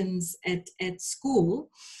interventions at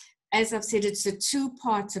school, as I've said, it's a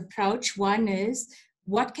two-part approach. One is,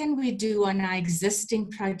 what can we do on our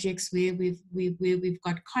existing projects where we've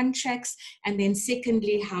got contracts, and then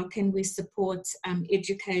secondly, how can we support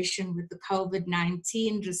education with the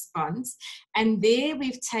COVID-19 response. And there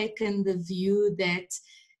we've taken the view that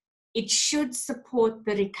it should support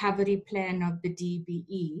the recovery plan of the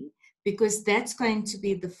DBE, because that's going to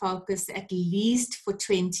be the focus at least for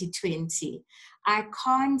 2020. I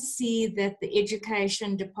can't see that the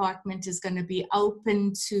education department is going to be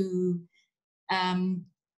open to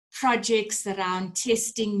projects around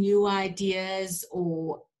testing new ideas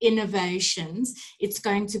or innovations. It's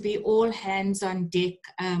going to be all hands on deck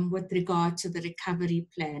with regard to the recovery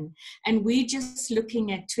plan. And we're just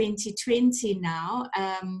looking at 2020 now.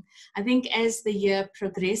 I think as the year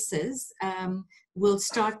progresses, we'll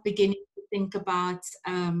start beginning to think about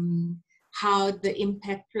how the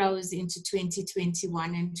impact flows into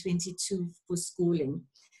 2021 and 22 for schooling.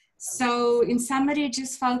 So in summary,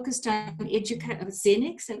 just focused on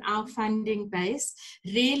Zenix and our funding base,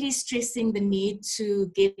 really stressing the need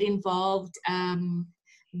to get involved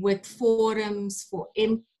with forums for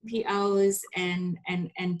MPOs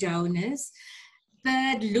and donors.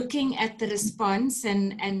 Third, looking at the response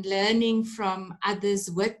and learning from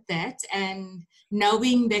others with that, and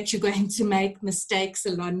knowing that you're going to make mistakes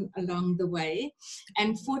along the way.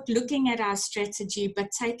 And fourth, looking at our strategy,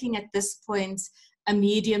 but taking at this point a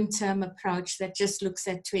medium-term approach that just looks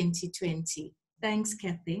at 2020. Thanks,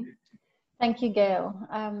 Kathy. Thank you, Gail.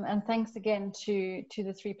 And thanks again to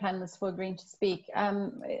the three panelists for agreeing to speak.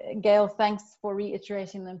 Gail, thanks for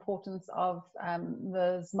reiterating the importance of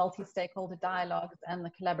those multi-stakeholder dialogues and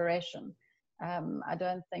the collaboration. I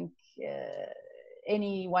don't think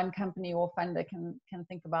any one company or funder can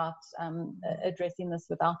think about addressing this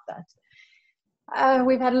without that.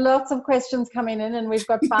 We've had lots of questions coming in and we've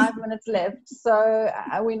got 5 minutes left, so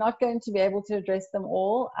we're not going to be able to address them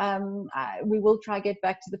all. We will try to get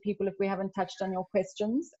back to the people if we haven't touched on your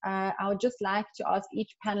questions. I would just like to ask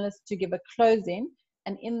each panelist to give a closing,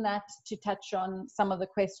 and in that to touch on some of the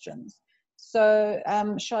questions. So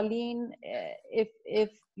Charlene,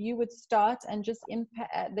 if you would start and just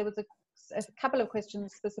there was a couple of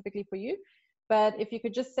questions specifically for you, but if you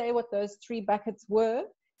could just say what those three buckets were,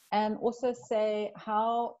 and also say,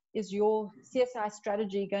 how is your CSI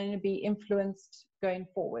strategy going to be influenced going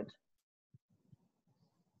forward?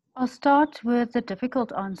 I'll start with the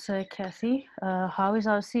difficult answer, Kathy. How is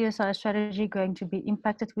our CSI strategy going to be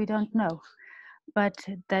impacted? We don't know, but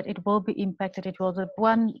that it will be impacted. It will. The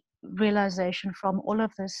one realization from all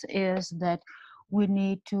of this is that we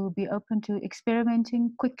need to be open to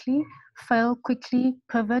experimenting quickly, fail quickly,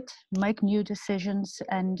 pivot, make new decisions,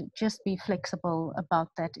 and just be flexible about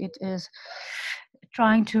that. It is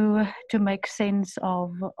trying to make sense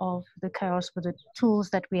of the chaos with the tools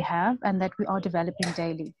that we have and that we are developing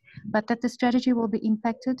daily. But that the strategy will be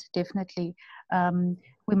impacted, definitely.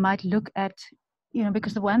 We might look at,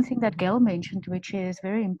 because the one thing that Gail mentioned, which is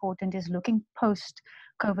very important, is looking post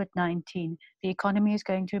COVID-19. The economy is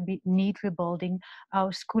going to need rebuilding.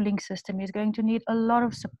 Our schooling system is going to need a lot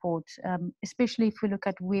of support, especially if we look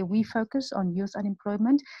at where we focus on youth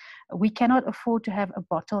unemployment. We cannot afford to have a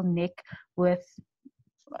bottleneck with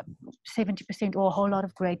 70% or a whole lot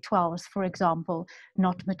of grade 12s, for example,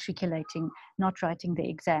 not matriculating, not writing the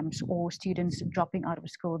exams, or students dropping out of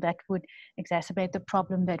school. That would exacerbate the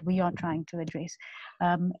problem that we are trying to address.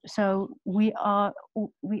 So we are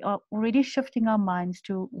already shifting our minds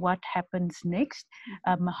to what happens next.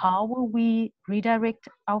 How will we redirect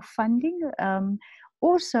our funding?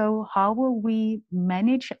 Also, how will we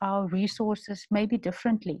manage our resources maybe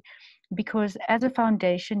differently? Because as a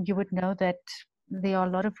foundation, you would know that there are a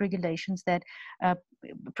lot of regulations that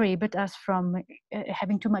prohibit us from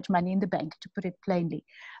having too much money in the bank, to put it plainly.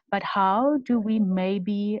 But how do we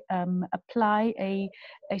maybe apply a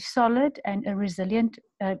solid and a resilient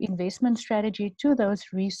investment strategy to those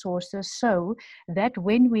resources, so that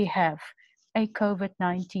when we have a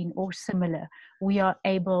COVID-19 or similar, we are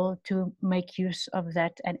able to make use of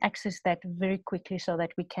that and access that very quickly, so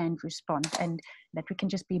that we can respond and that we can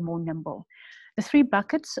just be more nimble. The three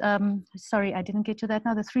buckets, sorry, I didn't get to that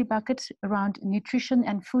now. The three buckets around nutrition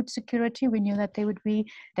and food security, we knew that that would be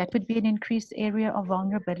an increased area of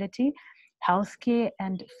vulnerability. Healthcare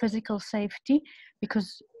and physical safety,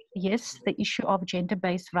 because yes, the issue of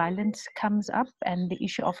gender-based violence comes up, and the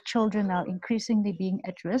issue of children are increasingly being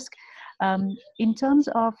at risk. In terms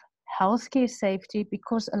of healthcare safety,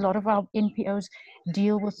 because a lot of our NPOs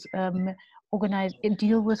deal with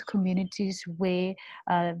communities where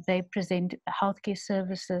they present healthcare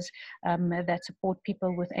services that support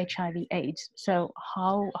people with HIV/AIDS. So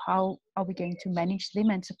how are we going to manage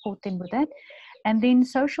them and support them with that? And then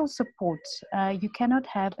social support. You cannot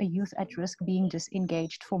have a youth at risk being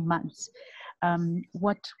disengaged for months.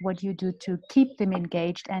 What do you do to keep them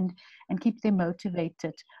engaged and keep them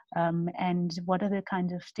motivated? And what are the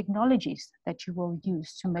kind of technologies that you will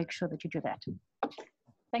use to make sure that you do that?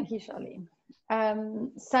 Thank you, Charlene.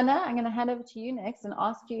 Sana, I'm going to hand over to you next and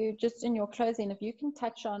ask you, just in your closing, if you can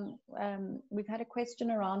touch on, we've had a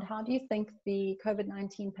question around how do you think the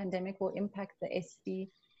COVID-19 pandemic will impact the SDG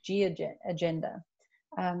agenda?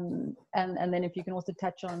 And then if you can also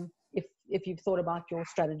touch on if you've thought about your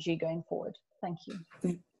strategy going forward. Thank you.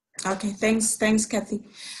 Okay, thanks, Kathy.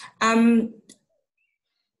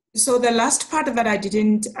 So the last part that I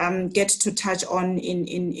didn't get to touch on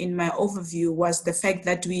in my overview was the fact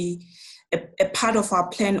that a part of our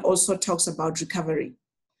plan also talks about recovery.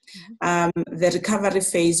 The recovery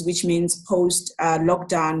phase, which means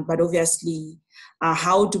post-lockdown, but obviously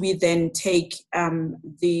how do we then take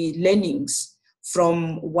the learnings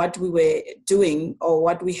from what we were doing or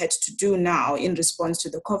what we had to do now in response to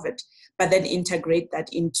the COVID, but then integrate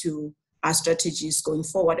that into our strategies going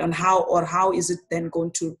forward on how is it then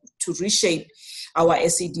going to reshape our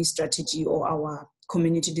SED strategy or our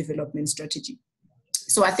community development strategy.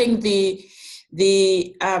 So I think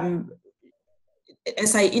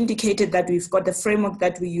as I indicated, that we've got the framework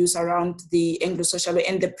that we use around the Anglo-Social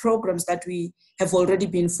and the programs that we have already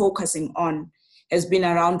been focusing on has been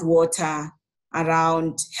around water,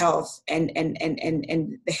 around health and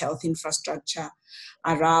the health infrastructure,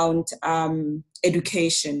 around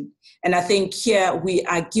education. And I think here we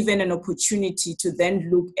are given an opportunity to then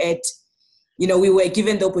look at, we were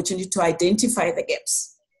given the opportunity to identify the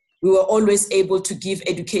gaps. We were always able to give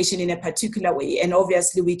education in a particular way. And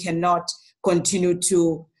obviously we cannot continue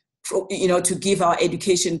to give our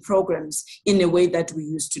education programs in a way that we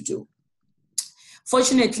used to do.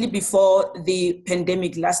 Fortunately, before the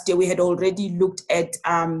pandemic last year, we had already looked at,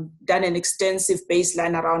 done an extensive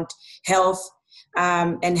baseline around health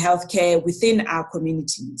and healthcare within our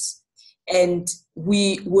communities. And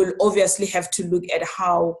we will obviously have to look at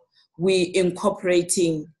how we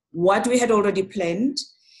incorporating what we had already planned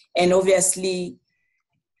and obviously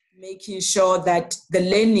making sure that the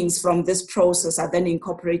learnings from this process are then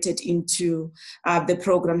incorporated into the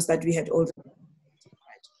programs that we had already.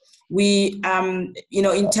 We,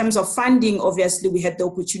 in terms of funding, obviously we had the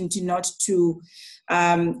opportunity not to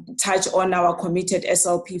touch on our committed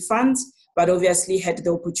SLP funds, but obviously had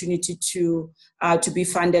the opportunity to be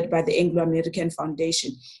funded by the Anglo-American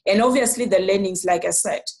Foundation. And obviously the learnings, like I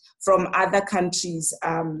said, from other countries,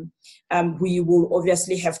 we will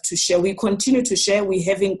obviously have to share. We continue to share. We're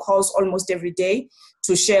having calls almost every day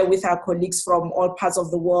to share with our colleagues from all parts of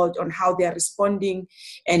the world on how they are responding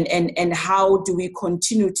and how do we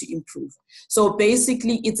continue to improve. So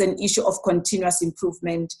basically, it's an issue of continuous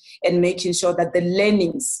improvement and making sure that the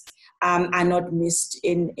learnings are not missed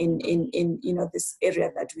in this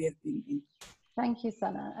area that we have been in. Thank you,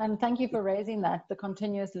 Sana. And thank you for raising that, the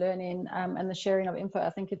continuous learning and the sharing of info. I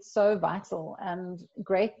think it's so vital and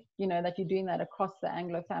great, that you're doing that across the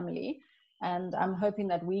Anglo family. And I'm hoping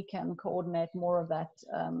that we can coordinate more of that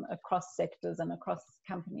across sectors and across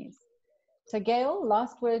companies. So Gail,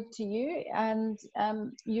 last word to you. And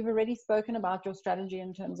you've already spoken about your strategy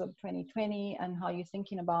in terms of 2020 and how you're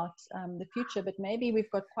thinking about the future, but maybe we've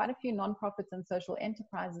got quite a few nonprofits and social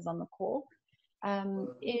enterprises on the call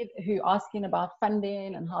who are asking about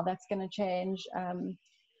funding and how that's going to change.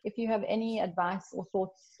 If you have any advice or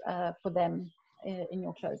thoughts for them in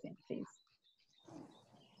your closing, please.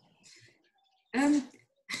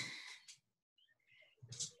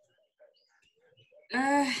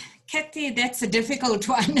 Kathy, that's a difficult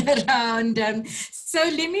one around. So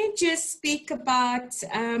let me just speak about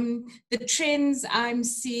the trends I'm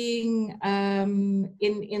seeing in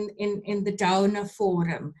the donor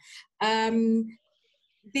forum.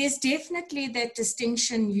 There's definitely that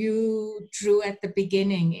distinction you drew at the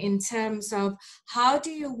beginning in terms of how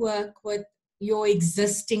do you work with your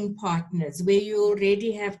existing partners where you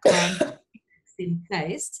already have contracts in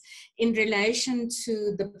place in relation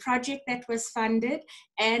to the project that was funded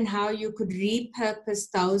and how you could repurpose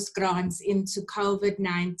those grants into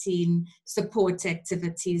COVID-19 support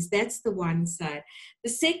activities. That's the one side. The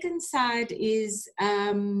second side is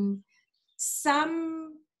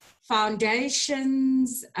some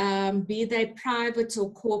foundations, be they private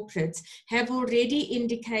or corporate, have already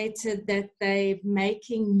indicated that they're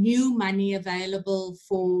making new money available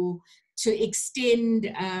to extend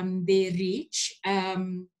their reach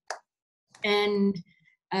and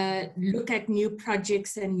look at new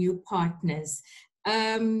projects and new partners.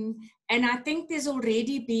 And I think there's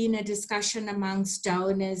already been a discussion amongst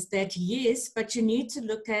donors that yes, but you need to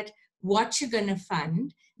look at what you're going to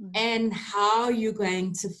fund, and how you're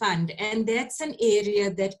going to fund. And that's an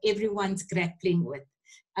area that everyone's grappling with.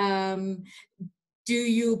 Do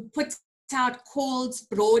you put out calls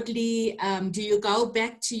broadly? Do you go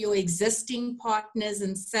back to your existing partners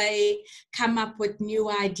and say, come up with new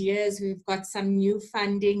ideas, we've got some new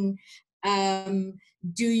funding?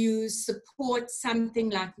 Do you support something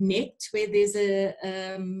like NECT, where there's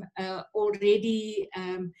already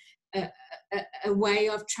a way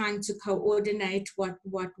of trying to coordinate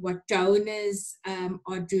what donors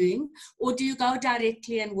are doing? Or do you go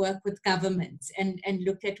directly and work with governments and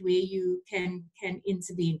look at where you can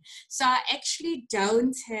intervene? So I actually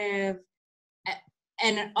don't have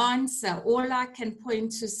an answer. All I can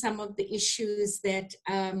point to some of the issues that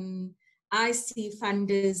I see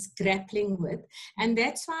funders grappling with. And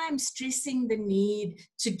that's why I'm stressing the need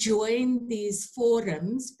to join these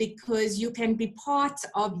forums, because you can be part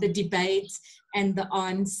of the debate and the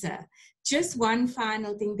answer. Just one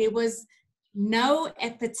final thing, there was no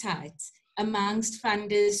appetite amongst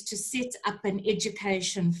funders to set up an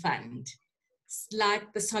education fund,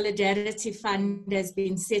 like the Solidarity Fund has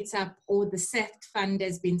been set up, or the SAFT Fund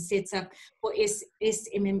has been set up for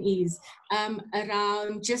SMMEs,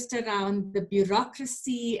 around the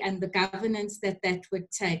bureaucracy and the governance that would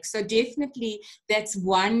take. So definitely that's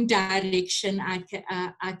one direction I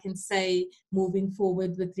can say moving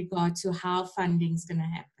forward with regard to how funding is going to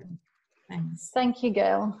happen. Thanks. Thank you,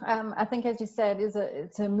 Gail. I think, as you said,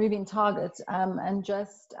 it's a moving target. And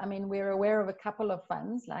just, I mean, we're aware of a couple of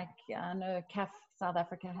funds, like I know CAF South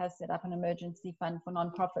Africa has set up an emergency fund for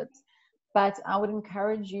nonprofits. But I would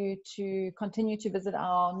encourage you to continue to visit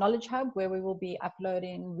our Knowledge Hub, where we will be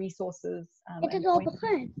uploading resources and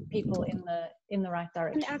pointing people in the right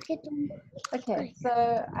direction. Okay,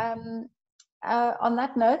 so on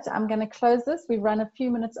that note, I'm going to close this. We've run a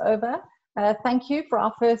few minutes over. Thank you for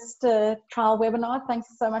our first trial webinar.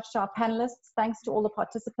 Thanks so much to our panelists. Thanks to all the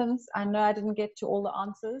participants. I know I didn't get to all the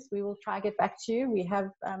answers. We will try to get back to you. We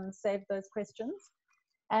have saved those questions.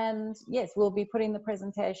 And yes, we'll be putting the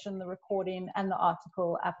presentation, the recording, and the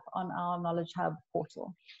article up on our Knowledge Hub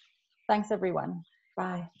portal. Thanks, everyone.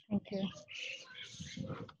 Bye. Thank you.